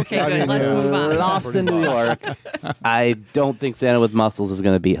your vote. Okay, I good. mean, Let's move on. Lost in New York. I don't think Santa with Muscles is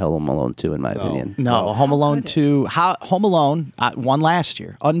going to beat Home Alone 2, in my opinion. No, Home Alone 2. Home Alone won last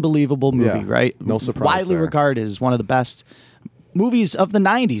year. Unbelievable movie, Yeah. right? No surprise Widely there. regarded as one of the best movies of the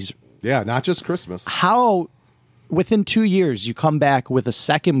 90s. Yeah, not just Christmas. How, within 2 years, you come back with a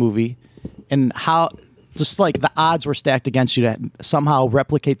second movie, and how just like the odds were stacked against you to somehow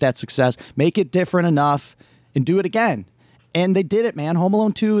replicate that success, make it different enough, and do it again. And they did it, man. Home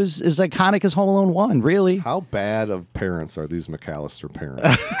Alone 2 is iconic as Home Alone 1, really. How bad of parents are these McAllister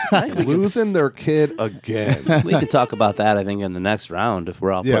parents? Losing their kid again. We could talk about that, I think, in the next round if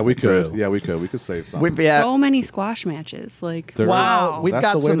we're all Yeah, putting we it through. could. Yeah, we could. We could save something. So many squash matches. Like, wow. We've That's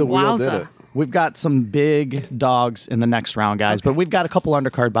got the way some the wheel did wowza. it. We've got some big dogs in the next round, guys, but we've got a couple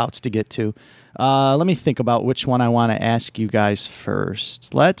undercard bouts to get to. Let me think about which one I want to ask you guys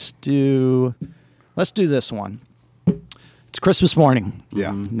first. Let's do this one. It's Christmas morning.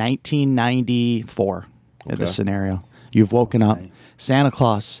 Yeah. 1994 in Okay. this scenario. You've woken up. Santa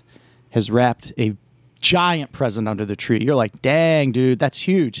Claus has wrapped a giant present under the tree. You're like, dang, dude, that's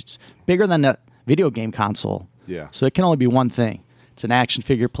huge. It's bigger than a video game console. Yeah. So it can only be one thing. It's an action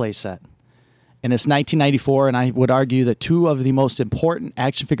figure playset. And it's 1994, and I would argue that two of the most important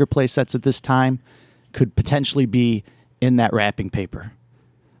action figure playsets at this time could potentially be in that wrapping paper.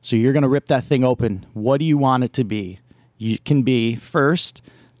 So you're going to rip that thing open. What do you want it to be? You can be, first,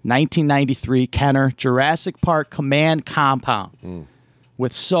 1993 Kenner Jurassic Park Command Compound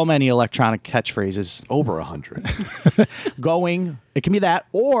with so many electronic catchphrases. Over 100. It can be that,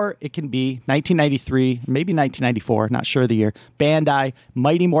 or it can be 1993, maybe 1994, not sure of the year, Bandai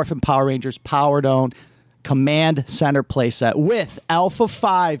Mighty Morphin Power Rangers Power Dome Command Center playset with Alpha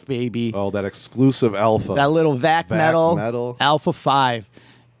 5, baby. Oh, that exclusive Alpha. That little vac metal, metal. Alpha 5.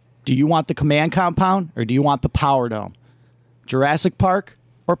 Do you want the Command Compound, or do you want the Power Dome? Jurassic Park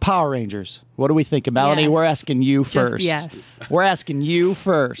or Power Rangers? What do we think, Melanie? Yes. We're asking you Just first. yes. We're asking you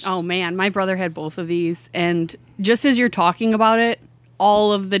first. Oh man, my brother had both of these, and just as you're talking about it,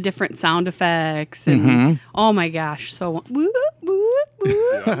 all of the different sound effects and oh my gosh, so whoop, whoop,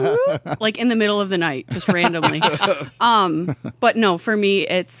 whoop, whoop, like in the middle of the night, just randomly. But no, for me,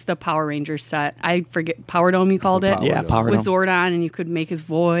 it's the Power Rangers set. I forget Power Dome you called it. Yeah, Power With Dome. Zordon, and you could make his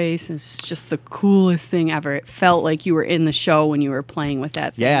voice. It's just the coolest thing ever. It felt like you were in the show when you were playing with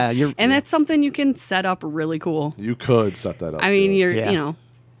that thing. Yeah, and that's something you can set up really cool. You could set that up. I mean, good. Yeah. you know,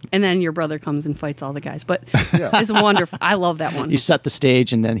 and then your brother comes and fights all the guys. But it's wonderful. I love that one. You set the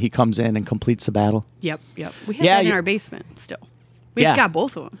stage, and then he comes in and completes the battle. Yep. We have Yeah, that in you- our basement still. We've Yeah. got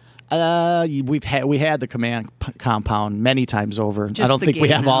both of them. We had the command compound many times over. I Just don't the think we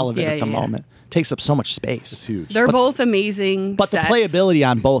game have now. all of it Yeah, at the yeah. moment. Takes up so much space. It's huge. They're both amazing. But sets. the playability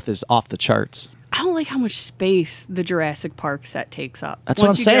on both is off the charts. I don't like how much space the Jurassic Park set takes up. That's what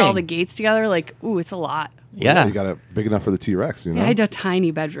Once I'm you get all saying. the gates together, like, ooh, it's a lot. Yeah, You got it big enough for the T-Rex, you know? I had a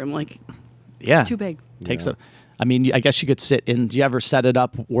tiny bedroom. Like, yeah. it's too big. Takes up. I mean, I guess you could sit in. Do you ever set it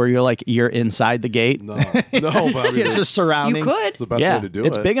up where you're inside the gate? No, but I mean, It's just surrounding. You could. it's the best yeah, way to do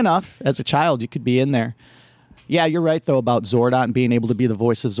it's it. big enough. As a child, you could be in there. Yeah, you're right though about Zordon being able to be the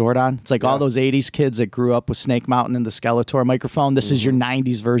voice of Zordon. It's like all those '80s kids that grew up with Snake Mountain and the Skeletor microphone. This is your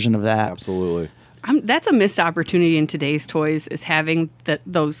 '90s version of that. Absolutely. That's a missed opportunity in today's toys, is having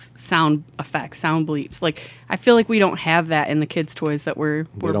those sound effects, sound bleeps. Like, I feel like we don't have that in the kids' toys that we're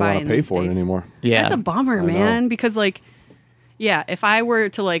They don't buying want to pay these for it days. anymore. Yeah, That's a bummer, I know. man. Because, like, yeah, if I were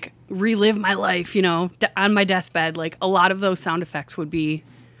to, like, relive my life, you know, on my deathbed, like, a lot of those sound effects would be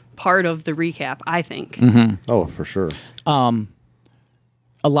part of the recap, I think. Oh, for sure.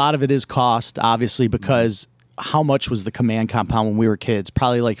 a lot of it is cost, obviously, because how much was the command compound when we were kids?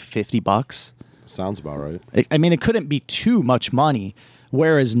 Probably like $50. Sounds about right. I mean, it couldn't be too much money.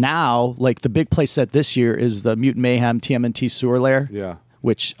 Whereas now, like the big play set this year is the Mutant Mayhem TMNT Sewer Lair. Yeah.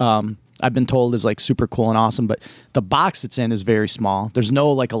 Which I've been told is like super cool and awesome, but the box it's in is very small. There's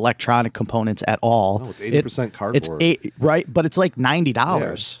no like electronic components at all. No, it's 80% cardboard. It's right, but it's like $90.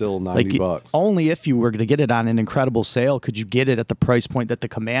 Yeah, it's still $90 bucks. Only if you were to get it on an incredible sale could you get it at the price point that the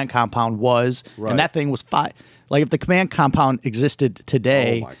command compound was, Right. and that thing was $5. Like if the command compound existed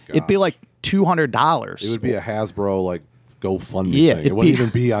today, Oh my it'd be gosh. like $200. It would be a Hasbro like GoFundMe Yeah, thing. it'd It wouldn't be- even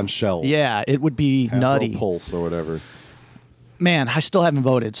be on shelves. Yeah, it would be Hasbro nutty. Pulse or whatever. Man, I still haven't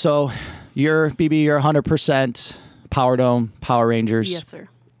voted. So you're 100% Power Dome, Power Rangers. Yes, sir.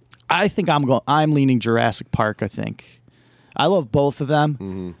 I think I'm leaning Jurassic Park, I think. I love both of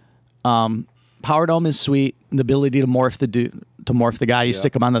them. Power Dome is sweet. The ability to morph the guy. You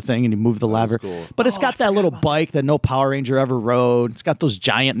stick him on the thing and you move the lever. Cool. But it's got that little bike that no Power Ranger ever rode. It's got those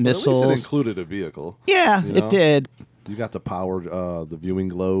giant missiles. At least it included a vehicle. Yeah, you know? it did. You got the powered, the viewing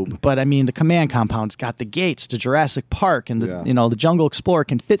globe. But I mean, the command compound's got the gates to Jurassic Park, and the Jungle Explorer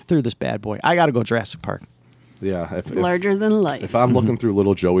can fit through this bad boy. I got to go Jurassic Park. Yeah, if Larger than life. If I'm looking through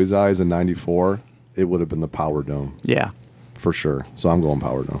little Joey's eyes in '94, it would have been the Power Dome. Yeah, for sure. So I'm going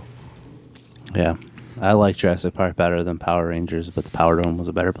Power Dome. Yeah. I like Jurassic Park better than Power Rangers, but the Power Dome was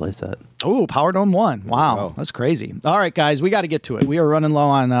a better playset. Oh, Power Dome won. Wow, that's crazy. All right, guys, we got to get to it. We are running low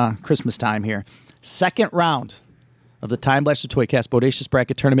on Christmas time here. Second round of the Time Blaster Toycast Bodacious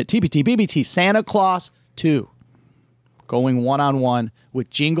Bracket Tournament, TBT, BBT, Santa Claus 2. Going one-on-one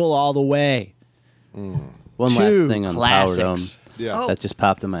with Jingle All the Way. One last thing on classics. the Power Dome that just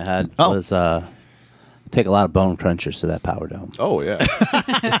popped in my head was take a lot of bone crunchers to that Power Dome. Oh, yeah.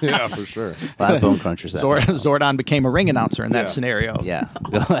 Yeah, for sure. A lot of bone crunchers. Zordon became a ring announcer in that scenario. Yeah.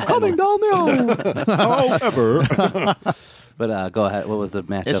 Coming down the However. But go ahead. What was the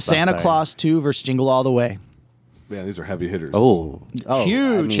matchup? It's Santa Claus 2 versus Jingle All the Way. Man, these are heavy hitters.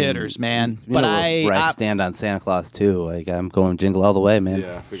 Huge hitters, man. But I stand on Santa Claus too. Like I'm going Jingle All the Way, man.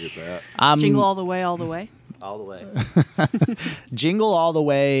 Yeah, I figured that. Jingle all the way, all the way. All the way. Jingle All the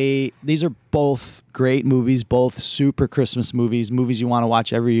Way. These are both great movies, both super Christmas movies you want to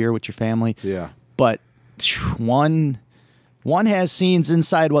watch every year with your family. Yeah. But one has scenes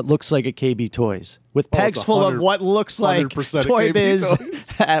inside what looks like a KB Toys with pegs full of what looks like Toy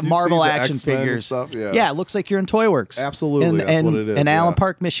Biz at Marvel action figures. Yeah, it looks like you're in Toy Works. Absolutely, that's what it is. In Allen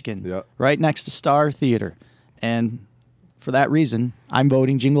Park, Michigan, right next to Star Theater. And for that reason, I'm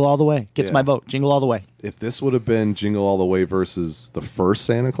voting Jingle All the Way. Gets my vote. Jingle All the Way. If this would have been Jingle All the Way versus the first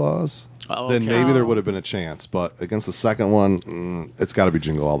Santa Claus, then maybe there would have been a chance. But against the second one, it's got to be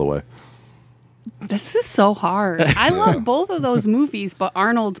Jingle All the Way. This is so hard. I love both of those movies, but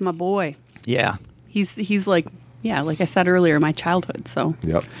Arnold's my boy. Yeah. He's like I said earlier, my childhood. So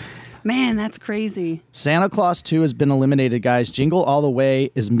Yep. Man, that's crazy. Santa Claus 2 has been eliminated, guys. Jingle All the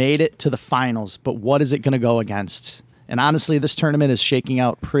Way has made it to the finals, but what is it going to go against? And honestly, this tournament is shaking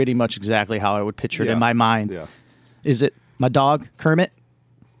out pretty much exactly how I would picture it in my mind. Yeah. Is it my dog, Kermit?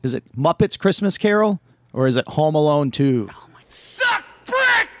 Is it Muppets Christmas Carol? Or is it Home Alone 2? Suck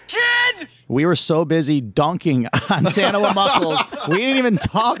brick, kid! We were so busy dunking on Santa with Muscles, we didn't even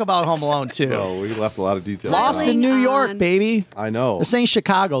talk about Home Alone 2. No, we left a lot of details. Lost in New York, baby. I know. This ain't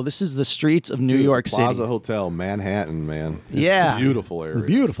Chicago. This is the streets of New York City. Plaza Hotel, Manhattan, man. It's a beautiful area. The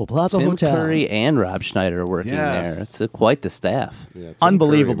beautiful Plaza Tim Hotel. Curry and Rob Schneider are working there. It's quite the staff. Yeah, Tim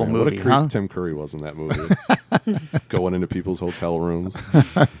Unbelievable Curry, movie, What a creep huh? Tim Curry was in that movie. Going into people's hotel rooms.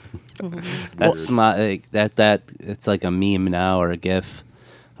 That's that. It's like a meme now or a GIF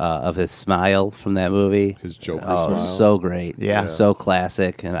of his smile from that movie. His Joker smile. So great. Yeah. So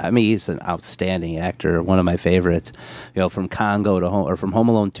classic. And I mean, he's an outstanding actor. One of my favorites. From Congo to Home, or from Home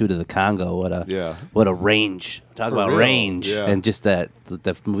Alone 2 to the Congo. What a range. Talk about real. range. Yeah. And just the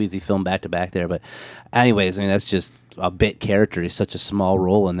movies he filmed back to back there. But anyways, I mean, that's just a bit character. He's such a small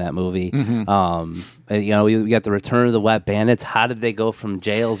role in that movie. And, we got the Return of the Wet Bandits. How did they go from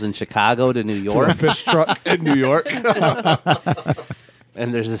jails in Chicago to New York? A fish truck in New York.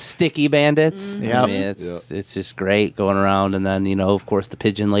 And there's the Sticky Bandits. Yep. I mean, it's just great going around. And then, of course, the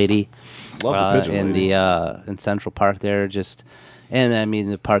Pigeon Lady. Love the Pigeon Lady. In Central Park there. And I mean,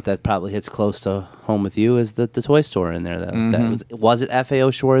 the part that probably hits close to home with you is the toy store in there. That was it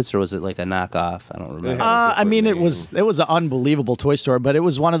FAO Schwartz or was it like a knockoff? I don't remember. I mean, it was an unbelievable toy store, but it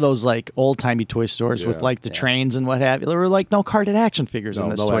was one of those like old timey toy stores with like the trains and what have you. There were like no carded action figures in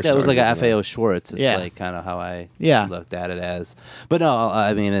this toy It store. was like a FAO Schwartz. It's like kind of how I looked at it as. But no,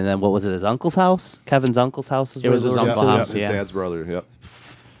 I mean, and then what was it? His uncle's house? Kevin's uncle's house? It was his uncle's house. His dad's brother. Yep.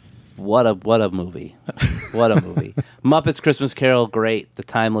 What a movie. What a movie. Muppets Christmas Carol, great. The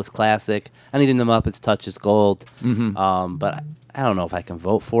timeless classic. Anything the Muppets touch is gold. But I don't know if I can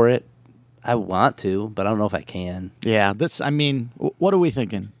vote for it. I want to, but I don't know if I can. Yeah, what are we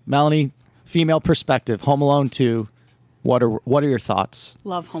thinking? Melanie, female perspective, Home Alone 2. What are your thoughts?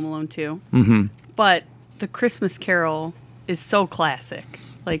 Love Home Alone 2. But the Christmas Carol is so classic.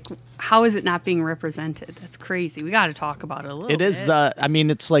 Like, how is it not being represented? That's crazy. We got to talk about it a little bit. It is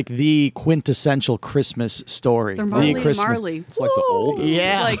it's like the quintessential Christmas story. They're Marley and Marley. It's like the oldest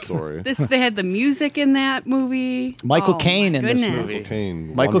Christmas story. They had the music in that movie. Michael Caine in this movie.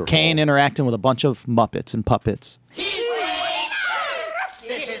 Michael Caine interacting with a bunch of Muppets and puppets. This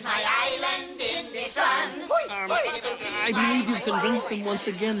is my island in the sun. I believe you've convinced them once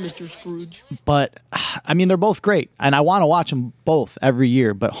again, Mr. Scrooge. But, I mean, they're both great, and I want to watch them both every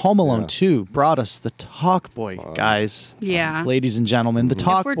year. But Home Alone 2 brought us the Talk Boy, guys. Yeah. Ladies and gentlemen, the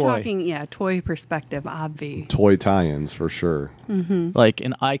Talk If we're Boy. talking, toy perspective, obvi. Toy tie-ins for sure. Like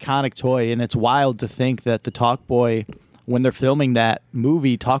an iconic toy, and it's wild to think that the Talk Boy, when they're filming that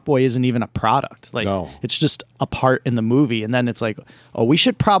movie, Talk Boy isn't even a product. Like, No. it's just a part in the movie, and then it's like, oh, we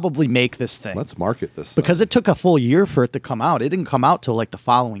should probably make this thing. Let's market this Because it took a full year for it to come out. It didn't come out till like the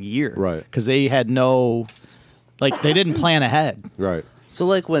following year. Right. Because they had no, like, they didn't plan ahead. Right. So,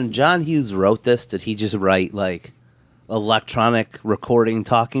 like, when John Hughes wrote this, did he just write, like, electronic recording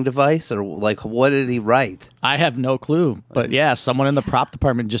talking device? Or, like, what did he write? I have no clue. But yeah, someone in the prop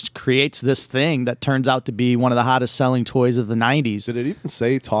department just creates this thing that turns out to be one of the hottest selling toys of the 90s. Did it even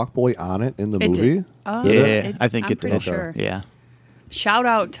say Talk Boy on it in the It movie? did. Oh, Yeah, I think I'm it pretty did. sure. Yeah. Shout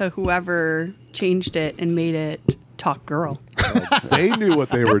out to whoever changed it and made it Talk Girl. They knew what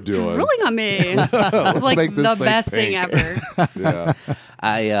they were doing. Drooling on me. It's like make this the thing best thing pink. ever.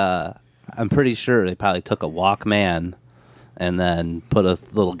 Yeah. I'm pretty sure they probably took a Walkman and then put a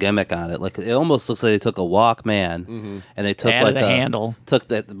little gimmick on it. Like, it almost looks like they took a Walkman and they took Added like a handle. Took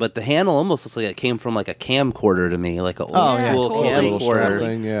that, but the handle almost looks like it came from like a camcorder to me, like an old Oh, yeah, school totally. A little strap camcorder.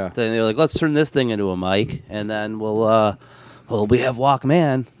 thing, yeah. Then they're like, let's turn this thing into a mic, and then well, we have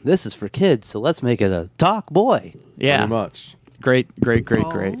Walkman. This is for kids, so let's make it a Talk Boy. Yeah. Pretty much. Great.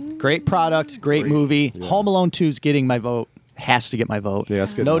 Great product, great movie. Home Alone 2 is getting my vote. Has to get my vote. Yeah,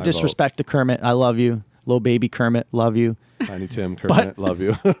 it's getting no my disrespect to Kermit. I love you. Little baby Kermit, love you. Tiny Tim, Kermit, love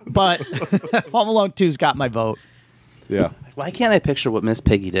you. But Home Alone 2's got my vote. Yeah. Why can't I picture what Miss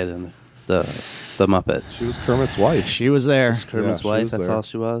Piggy did in the Muppet? She was Kermit's wife. She was there. Kermit's she wife. was That's there. all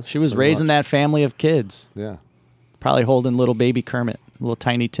she was. She was Pretty raising much. that family of kids. Yeah. Probably holding little baby Kermit, little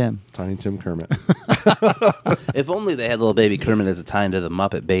tiny Tim. Tiny Tim Kermit. If only they had little baby Kermit as a tie to the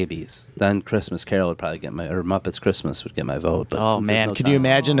Muppet Babies, then Christmas Carol would probably get or Muppets Christmas would get my vote. But Oh since there's man, no could you time-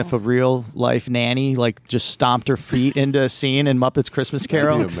 imagine if a real life nanny like just stomped her feet into a scene in Muppets Christmas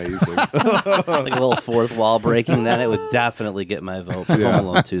Carol? That'd be amazing. like a little fourth wall breaking? Then it would definitely get my vote. But Yeah. Home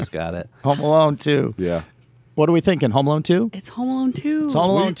Alone 2's got it. Home Alone 2. Yeah. What are we thinking? Home Alone 2? It's Home Alone 2. It's Home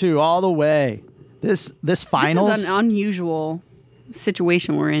Alone 2 all the way. This finals. This is an unusual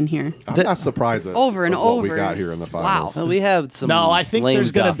situation we're in here. I'm not surprised at Over and of what we over. got here in the Wow. finals. Well, we have some. No, I think lame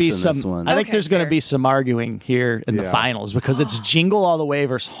there's going to ducks be in some. this one. I think Okay, there's going to fair. be some arguing here in the Yeah. finals because it's Jingle All the Way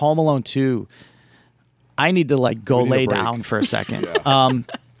versus Home Alone 2. I need to like go We need a lay break. down for a second. Yeah.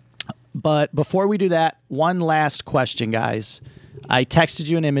 But before we do that, one last question, guys. I texted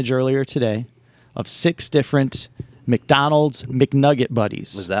you an image earlier today of 6 different McDonald's McNugget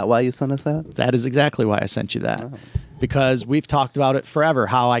buddies. Was that why you sent us that? That is exactly why I sent you that. Because we've talked about it forever,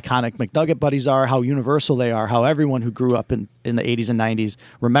 how iconic McNugget buddies are, how universal they are, how everyone who grew up in the 80s and 90s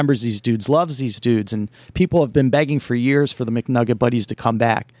remembers these dudes, loves these dudes, and people have been begging for years for the McNugget buddies to come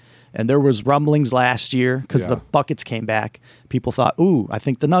back. And there was rumblings last year because the buckets came back. People thought, ooh, I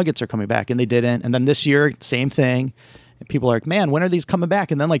think the Nuggets are coming back, and they didn't. And then this year, same thing. And people are like, man, when are these coming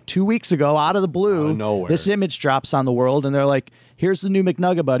back? And then like 2 weeks ago, out of the blue, Out of nowhere. this image drops on the world, and they're like, here's the new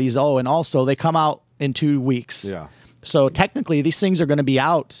McNugget buddies. Oh, and also they come out in 2 weeks. Yeah. So technically, these things are going to be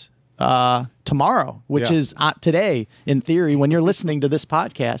out tomorrow, which Yeah. is today, in theory. When you're listening to this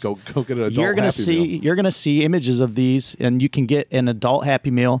podcast, Go get an adult you're gonna Happy see Meal. you're gonna see images of these, and you can get an adult Happy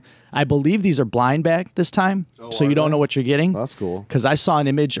Meal. I believe these are blind bag this time, so you don't know what you're getting. That's cool. Because I saw an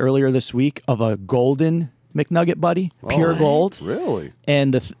image earlier this week of a golden McNugget buddy, pure gold, Really?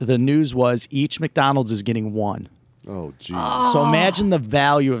 and the news was each McDonald's is getting one. Oh, geez. So imagine the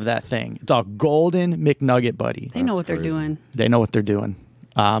value of that thing. It's a golden McNugget buddy. They know what crazy. they're doing. They know what they're doing.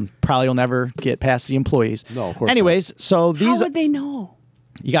 Probably will never get past the employees. No, of course Anyways, so How these would they know?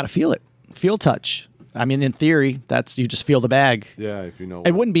 you got to feel it, feel touch. I mean, in theory, that's you just feel the bag. Yeah, if you know.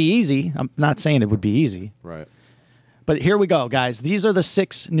 It wouldn't be easy. I'm not saying it would be easy, Right. but here we go, guys. These are the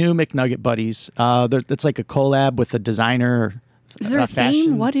 6 new McNugget buddies. It's like a collab with a designer. Is there a fashion.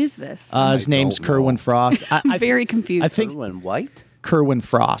 theme? What is this? His name's don't know. Kerwin Frost. I'm very confused. I think Kerwin White? Kerwin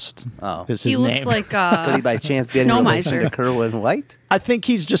Frost Oh. is he his looks name. like Could he by chance be any Snow relation miser. to Kerwin White? I think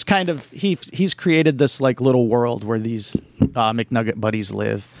he's just kind of he's created this like little world where these McNugget buddies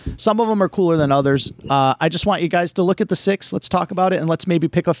live. Some of them are cooler than others. I just want you guys to look at the 6. Let's talk about it, and let's maybe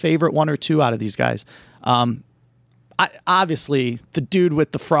pick a favorite 1 or 2 out of these guys. Obviously, the dude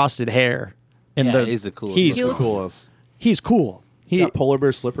with the frosted hair. Yeah, he's the coolest. He's That's the looks- coolest. he's cool. He got polar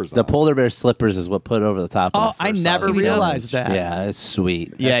bear slippers on. The polar bear slippers is what put over the top. Oh, when I first never saw this realized image. that. Yeah, it's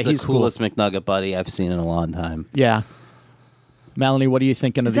sweet. Yeah, That's he's the cool. coolest McNugget buddy I've seen in a long time. Yeah. Melanie, what are you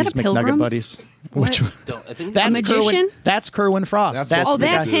thinking of Is that these a McNugget pilgrim? buddies? What? Which one? I think That's magician? Kerwin. That's Kerwin Frost. That's Oh, the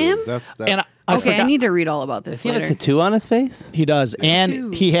that's guy. him? That's that. And I Okay, I forgot- need to read all about this Does he have a later. tattoo on his face? He does, and tattoo.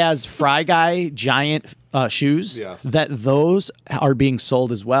 he has Fry Guy giant shoes. Yes. That those are being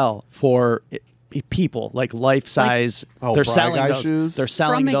sold as well for people like life size. Oh, they're Fry selling Guy those. shoes? They're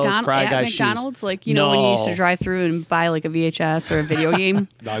selling From those Fry Guy McDonald's, shoes. like, you know, when you used to No. drive through and buy like a VHS or a video game.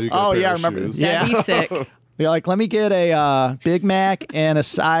 Now you get Oh, a pair yeah, I of remember. shoes. Yeah. That'd be sick. They're like, let me get a Big Mac and a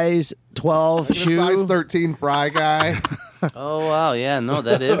size 12 The shoe. size 13 Fry Guy. Oh wow, yeah, no,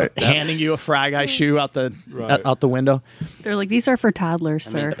 that is. Handing you a Fry Guy shoe out the Right. out the window. They're like, these are for toddlers,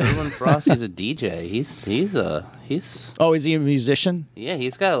 sir. Kerwin Frost, he's a DJ. He's Oh, is he a musician? yeah,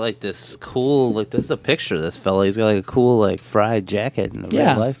 he's got like this cool like there's a picture of this fella. He's got like a cool like fried jacket and a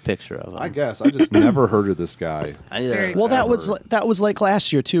Yeah. real life picture of him. I guess. I just never heard of this guy. I need to- Very- Well, that was like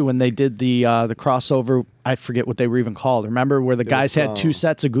last year too when they did the crossover. I forget what they were even called. Remember where the guys had two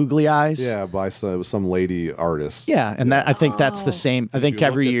sets of googly eyes? Yeah, by some lady artist. Yeah, and that I think that's the same. I think If you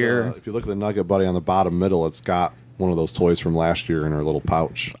every look at year. if you look at the Nugget Buddy on the bottom middle, it's got one of those toys from last year in her little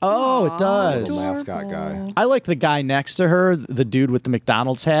pouch. Oh, it does. Little mascot guy. I like the guy next to her, the dude with the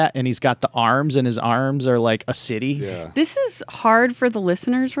McDonald's hat, and he's got the arms, and his arms are like a city. Yeah. This is hard for the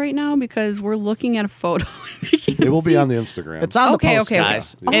listeners right now because we're looking at a photo. It will be on the Instagram. It's on Okay, the post, okay,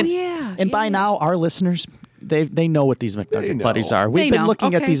 guys. okay. Oh, And, yeah, And by yeah. now, our listeners, they know what these McNugget know. buddies are. We've They been know.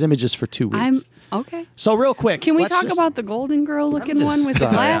 looking at Okay. these images for 2 weeks. I'm okay. So real quick, Can we let's talk just- about the golden girl looking just one with the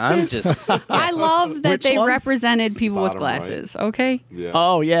sorry, I'm glasses? just- I love that Which they one? represented people with Bottom right. glasses. Okay, Yeah.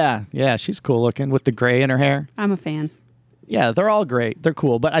 Oh yeah, she's cool looking with the gray in her hair. I'm a fan. Yeah, they're all great. They're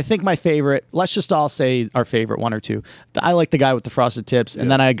cool. But I think my favorite, let's just all say our favorite one or two. I like the guy with the frosted tips, and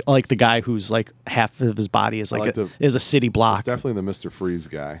then I like the guy who's like half of his body is like, like is a city block. It's definitely the Mr. Freeze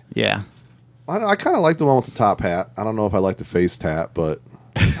guy. Yeah. I kind of like the one with the top hat. I don't know if I like the face tat, but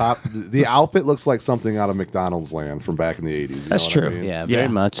the outfit looks like something out of McDonald's land from back in the 80s. That's know what I true. mean? Yeah, Yeah. very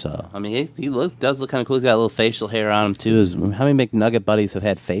much so. I mean, he does look kind of cool. He's got a little facial hair on him too. How many McNugget buddies have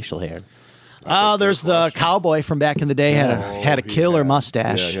had facial hair? Oh, there's the cowboy from back in the day had a he killer had-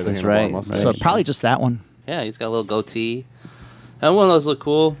 mustache. Yeah, he had a That's handlebar right. mustache. So probably just that one. Yeah, he's got a little goatee. And one of those look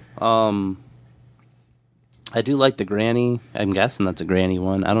cool. I do like the granny. I'm guessing that's a granny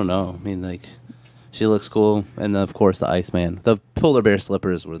one. I don't know. I mean, like, she looks cool. And then, of course, the Iceman. The polar bear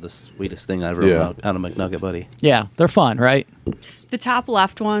slippers were the sweetest thing I ever Yeah. out of McNugget Buddy. Yeah, they're fun, right? The top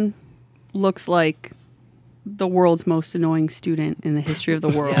left one looks like the world's most annoying student in the history of the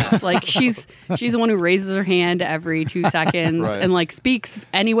world. Like she's the one who raises her hand every 2 seconds Right. and like speaks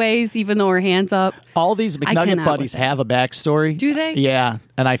anyways, even though her hand's up. All these I McNugget cannot buddies with that. have a backstory. Do they? Yeah,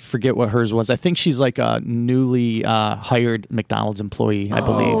 and I forget what hers was. I think she's like a newly hired McDonald's employee, I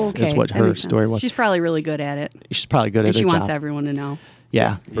believe, Oh, is okay. what That her makes story sense. was. She's probably really good at it. She's probably good And at she her wants job. everyone to know.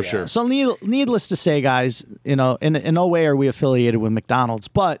 Yeah, For sure. So needless to say, guys, in no way are we affiliated with McDonald's,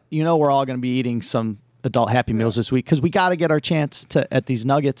 but we're all going to be eating some adult Happy Meals this week because we got to get our chance at these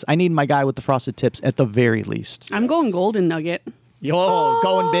nuggets. I need my guy with the frosted tips at the very least. I'm going golden nugget. Yo,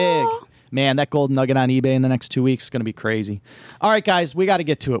 going big. Man, that golden nugget on eBay in the next 2 weeks is going to be crazy. All right, guys, we got to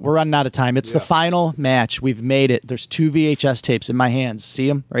get to it. We're running out of time. It's the final match. We've made it. There's 2 VHS tapes in my hands. See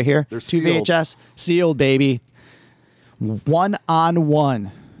them right here? They're 2 sealed. VHS. Sealed, baby.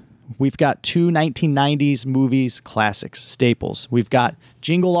 1-on-1. We've got 2 1990s movies classics, staples. We've got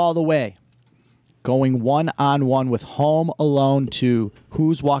Jingle All the Way. Going 1-on-1 with Home Alone 2.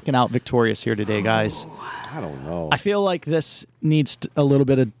 Who's walking out victorious here today, guys? I don't know. I feel like this needs a little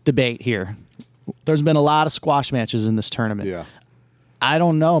bit of debate here. There's been a lot of squash matches in this tournament. Yeah. I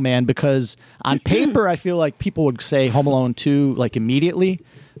don't know, man, because on paper, I feel like people would say Home Alone 2 like immediately,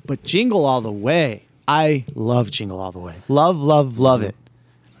 but Jingle All the Way. I love Jingle All the Way. Love, love, love it.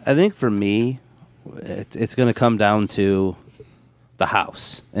 I think for me, it's going to come down to the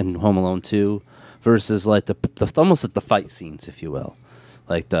house in Home Alone 2 versus like the almost like the fight scenes, if you will,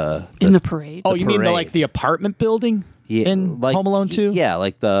 like the In the parade. Oh, you mean parade. the apartment building in like, Home Alone 2? Yeah,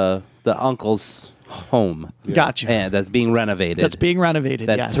 like the uncle's home. Gotcha. And that's being renovated. That's being renovated,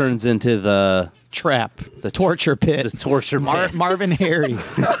 that yes. turns into the Trap, the torture pit, the torture pit. Marvin Harry.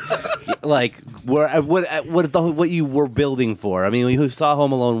 like what you were building for. I mean, when you saw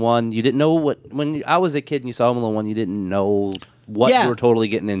Home Alone 1, you didn't know when I was a kid and you saw Home Alone 1, you didn't know what Yeah. you were totally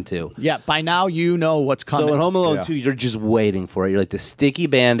getting into. Yeah, by now you know what's coming. So in Home Alone Yeah. 2, you're just waiting for it. You're like, the sticky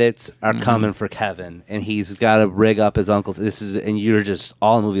bandits are coming for Kevin, and he's got to rig up his uncle's. And you're just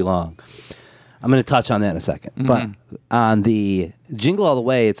all movie long. I'm going to touch on that in a second. But on the Jingle All the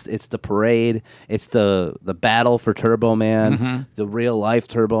Way, it's the parade, it's the battle for Turbo Man, the real life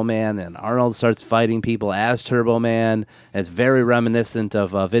Turbo Man, and Arnold starts fighting people as Turbo Man. And it's very reminiscent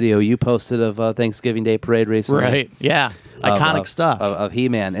of a video you posted of Thanksgiving Day parade recently. Right. Yeah. Iconic stuff. Of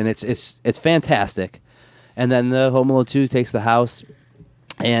He-Man, and it's fantastic. And then the Home Alone 2 takes the house,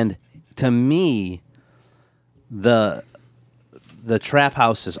 and to me, the trap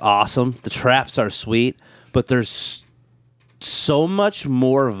house is awesome. The traps are sweet, but there's so much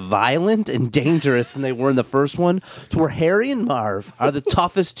more violent and dangerous than they were in the first one, to where Harry and Marv are the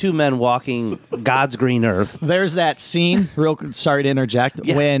toughest two men walking God's green earth. There's that scene, sorry to interject,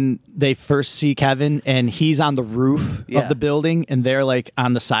 when they first see Kevin and he's on the roof of the building and they're like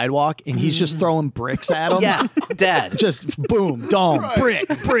on the sidewalk and he's just throwing bricks at him. Yeah, dead. Just boom, dome, brick,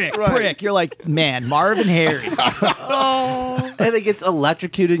 brick. You're like, man, Marv and Harry. And it gets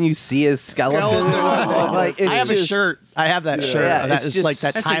electrocuted and you see his skeleton. Like, I have a shirt. I have that shirt. Yeah, That it's is like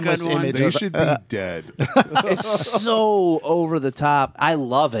that That's a timeless good one. image. They of, should be dead. It's so over the top. I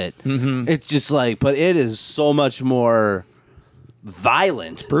love it. It's just like, but it is so much more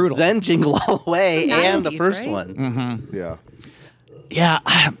violent, brutal, than Jingle All the Way and the 90s, first right? one. Yeah. Yeah,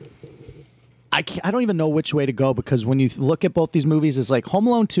 I don't even know which way to go, because when you look at both these movies, it's like Home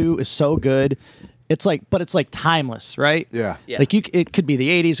Alone 2 is so good. It's like, but it's like timeless, right? Yeah. Yeah. Like it could be the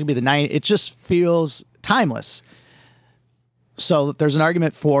 80s, it could be the 90s. It just feels timeless. So there's an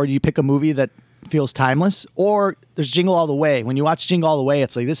argument for, do you pick a movie that feels timeless, or there's Jingle All the Way. When you watch Jingle All the Way,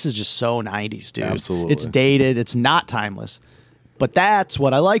 it's like, this is just so 90s, dude. Absolutely. It's dated. It's not timeless. But that's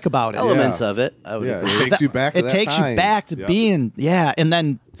what I like about it. Elements of it. I would Yeah, agree. it takes you back to It that takes time. you back to Yeah. being, and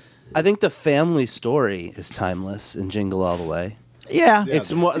then, I think the family story is timeless in Jingle All the Way. yeah.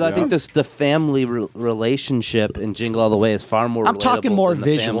 It's more. I think the family relationship in Jingle All the Way is far more. I'm talking relatable more than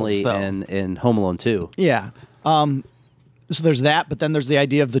the visuals, family though. in Home Alone 2. Yeah. So there's that, but then there's the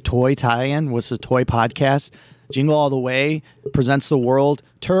idea of the toy tie-in. What's the toy podcast? Jingle All the Way presents the world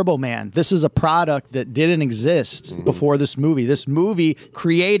Turbo Man. This is a product that didn't exist before this movie. This movie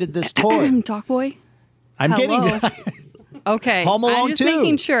created this toy. Talk Boy. I'm Hello. getting Okay. Home I'm Alone just 2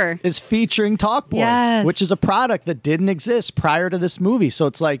 making sure. is featuring Talk Boy, Yes. which is a product that didn't exist prior to this movie. So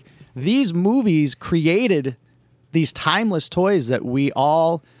it's like these movies created these timeless toys that we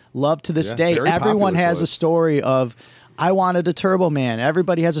all love to this Yeah, day. very Everyone popular has a toys. story of, I wanted a Turbo Man.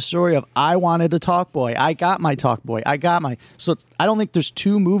 Everybody has a story of, I wanted a Talk Boy. I got my Talk Boy. I got my. So I don't think there's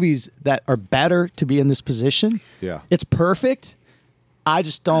two movies that are better to be in this position. Yeah. It's perfect. I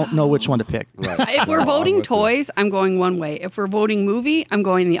just don't know which one to pick. If we're I'm voting with you. toys, I'm going one way. If we're voting movie, I'm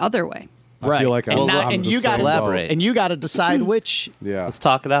going the other way. I feel like and, I'm and the you same got to boat. Elaborate. and you got to decide which. Yeah. Let's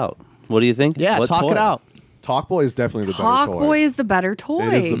talk it out. What do you think? Yeah, What talk toy? it out. Talk Boy is definitely the Talk better toy. Boy is the better toy.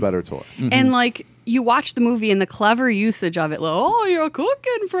 It is the better toy. And like, you watch the movie and the clever usage of it, like, oh, you're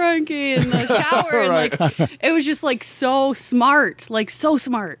cooking, Frankie, in the shower. And like, it was just like so smart,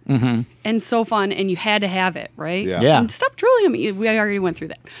 and so fun. And you had to have it, right? Yeah. Yeah. And stop drilling on me. We already went through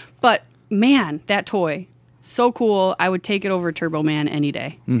that. But man, that toy, so cool. I would take it over Turbo Man any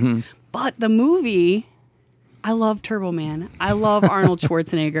day. But the movie, I love Turbo Man. I love Arnold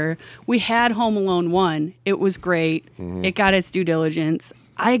Schwarzenegger. We had Home Alone 1. It was great. It got its due diligence.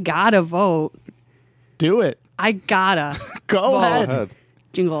 I gotta vote. Do it. I gotta Go vote. ahead. Go ahead.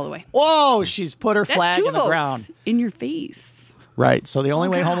 Jingle All the Way. Whoa, she's put her That's flag two in the votes ground. in your face. Right. So the only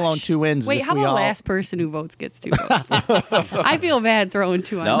way Home gosh. Alone 2 wins Wait, is if how we about all. last person who votes gets 2 votes? I feel bad throwing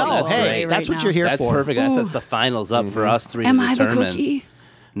 2 on No, the No, that's table hey, great. right that's what now. you're here That's for. perfect. That's the finals up for us three Am to I the determine. cookie?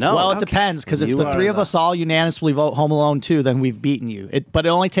 No. Well, it depends, because if You the are three of the- us all unanimously vote Home Alone 2, then we've beaten you. But it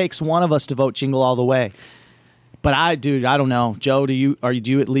only takes one of us to vote Jingle All the Way. But I don't know. Joe, do you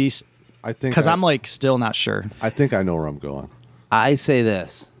at least? I think Because I'm like still not sure. I think I know where I'm going. I say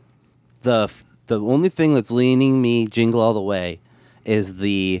this: the only thing that's leaning me Jingle All the Way is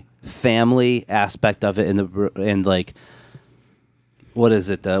the family aspect of it, and like, what is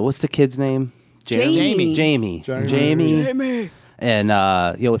it? What's the kid's name? Jamie. Jamie.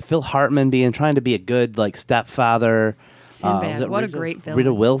 And with Phil Hartman trying to be a good like stepfather. Sinbad. Was it What a Rita- great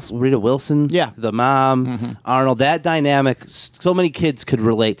villain. Rita Wilson. Yeah. The mom. Arnold. That dynamic. So many kids could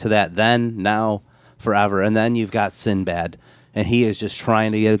relate to that then, now, forever. And then you've got Sinbad, and he is just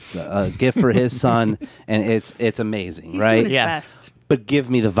trying to get a gift for his son, and it's amazing, He's right? doing his Yeah. best. But give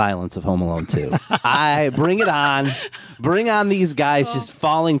me the violence of Home Alone 2. I bring it on. Bring on these guys just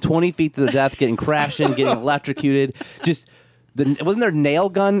falling 20 feet to the death, getting crashing, getting electrocuted. Just wasn't there a nail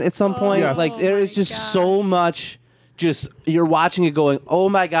gun at some point? Yes. Like there is just so much. Just you're watching it going, oh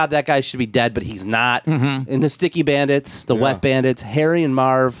my god, that guy should be dead, but he's not. And the sticky bandits, the wet bandits, Harry and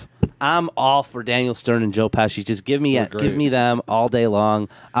Marv I'm all for Daniel Stern and Joe Pesci. Just give me them all day long.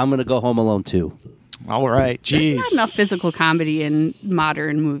 I'm gonna go Home Alone 2. All right, jeez. There's not enough physical comedy in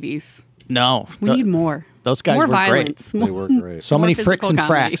modern movies. No, We need more. Those guys more were violence. They were great. So More many fricks physical and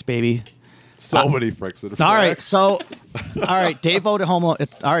comedy. fracks, baby. So many fricks and fracks. All right, so, all right, Dave voted Home Alone.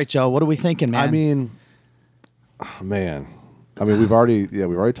 All right, Joe, what are we thinking, man? I mean, we've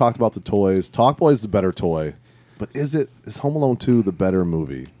already talked about the toys. Talk Boy is the better toy, but is Home Alone 2 the better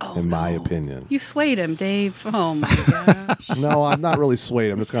movie in my opinion? You swayed him, Dave. Oh my gosh. No, I'm not really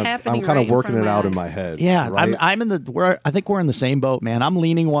swayed. I'm just kind of happening right right in working front it of my out in eyes. my head. yeah, right? I think we're in the same boat, man. I'm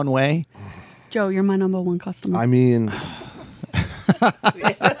leaning one way. Joe, you're my number one customer. I mean,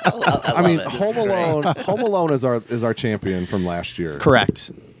 I mean, Home Alone is our champion from last year.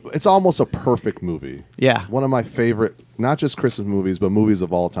 Correct. It's almost a perfect movie. Yeah. One of my favorite, not just Christmas movies, but movies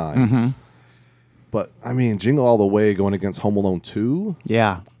of all time. Mm-hmm. But I mean, Jingle All the Way going against Home Alone 2.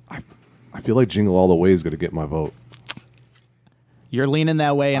 Yeah. I feel like Jingle All the Way is going to get my vote. You're leaning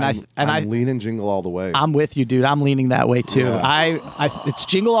that way, and I'm leaning Jingle All the Way. I'm with you, dude. I'm leaning that way too. Yeah. It's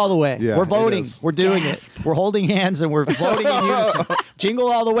Jingle All the Way. Yeah, We're it voting. is. We're doing it. We're holding hands and we're voting in unison. Jingle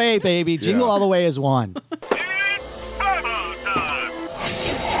All the Way, baby. Jingle All the Way is one.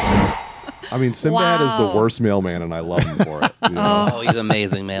 I mean, Sinbad is the Wow. worst mailman, and I love him for it. You know? oh, he's an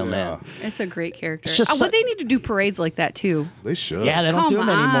amazing mailman. it's a great character. It's just but they need to do parades like that too. They should. Yeah, they don't do Come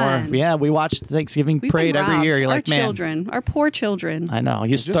them anymore. on. Yeah, we watch Thanksgiving We've parade been every year. robbed. You're our like, man, children, our poor children. I know.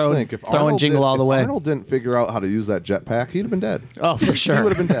 He's Just think, if throwing Arnold Jingle All the Way. Arnold didn't figure out how to use that jetpack, he'd have been dead. Oh, for He sure.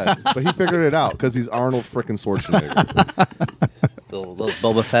 would have been dead. But he figured it out because he's Arnold frickin' Schwarzenegger. Little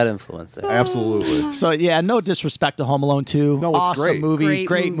Boba Fett influence there. Absolutely. So yeah, no disrespect to Home Alone 2. No, it's awesome great. movie,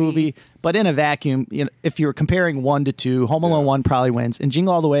 great movie. But in a vacuum, if you're comparing 1 to 2, Home Alone 1 probably wins, and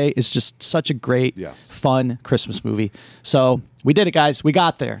Jingle All the Way is just such a great, fun Christmas movie. So we did it, guys. We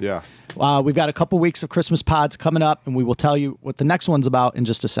got there. Yeah. We've got a couple weeks of Christmas pods coming up, and we will tell you what the next one's about in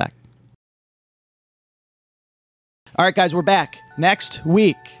just a sec. All right, guys, we're back. Next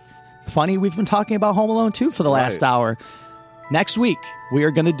week. Funny, we've been talking about Home Alone 2 for the last hour. Next week, we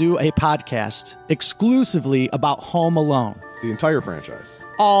are going to do a podcast exclusively about Home Alone. The entire franchise.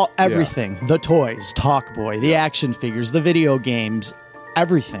 Everything. The toys, Talk Boy, the action figures, the video games,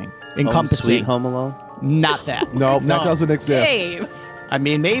 everything. Encompassing. Sweet Home Alone? Not that. Nope, that doesn't exist. Dave. I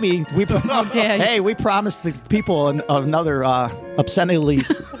mean, maybe. Hey, we promised the people another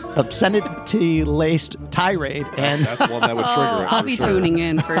obscenity-laced tirade. And That's one that would trigger it. I'll for be sure. tuning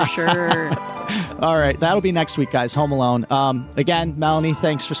in for sure. all right, that'll be next week, guys. Home Alone. Again, Melanie,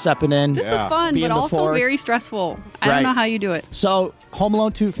 thanks for stepping in. This was fun, Being but the also fourth. very stressful. I Right. don't know how you do it. So, Home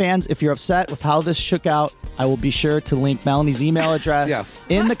Alone 2 fans, if you're upset with how this shook out, I will be sure to link Melanie's email address Yes.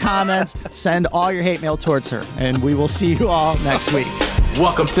 in the comments. Send all your hate mail towards her, and we will see you all next week.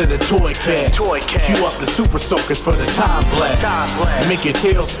 Welcome to the Toy Cast. Cue up the super soakers for the time blast. Make your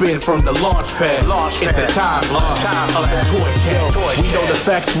tail spin from the launch pad. It's the time blast of the Toy Cast. We know the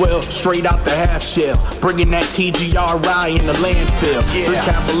facts well, straight out the half shell. Bringing that TGRI in the landfill. Three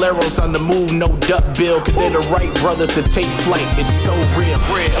Caballeros on the move, no duck bill. Cause they're the right brothers to take flight. It's so real.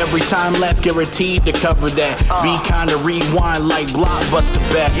 Every time lapse guaranteed to cover that. Be kinda rewind like Blockbuster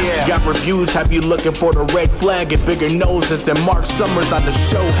back. Got reviews, have you looking for the red flag and bigger noses than Mark Summers on the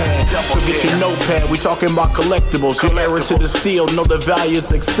show had. So get your notepad, we talking about collectibles. Your error to the seal, know the value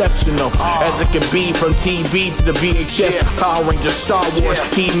is exceptional. As it can be from TV to the VHS. Power Rangers, Star Wars,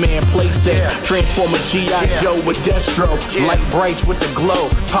 He-Man playsets. Transformer G.I. Joe with Destro. Light brights with the glow.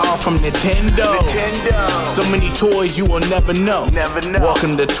 Power from Nintendo. So many toys you will never know.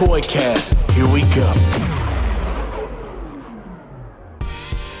 Welcome to Toy Cast. Here we go.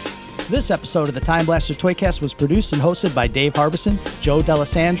 This episode of the Time Blaster Toycast was produced and hosted by Dave Harbison, Joe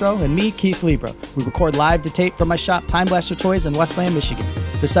D'Alessandro, and me, Keith Libra. We record live to tape from my shop, Time Blaster Toys in Westland, Michigan.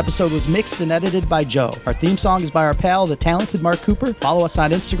 This episode was mixed and edited by Joe. Our theme song is by our pal, the talented Mark Cooper. Follow us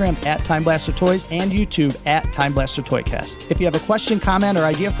on Instagram at Time Blaster Toys and YouTube at Time Blaster Toycast. If you have a question, comment, or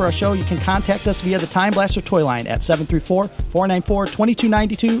idea for our show, you can contact us via the Time Blaster Toy line at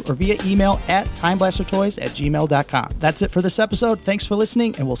 734-494-2292 or via email at timeblastertoys@gmail.com. That's it for this episode. Thanks for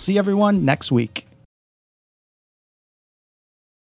listening, and we'll see everyone next week.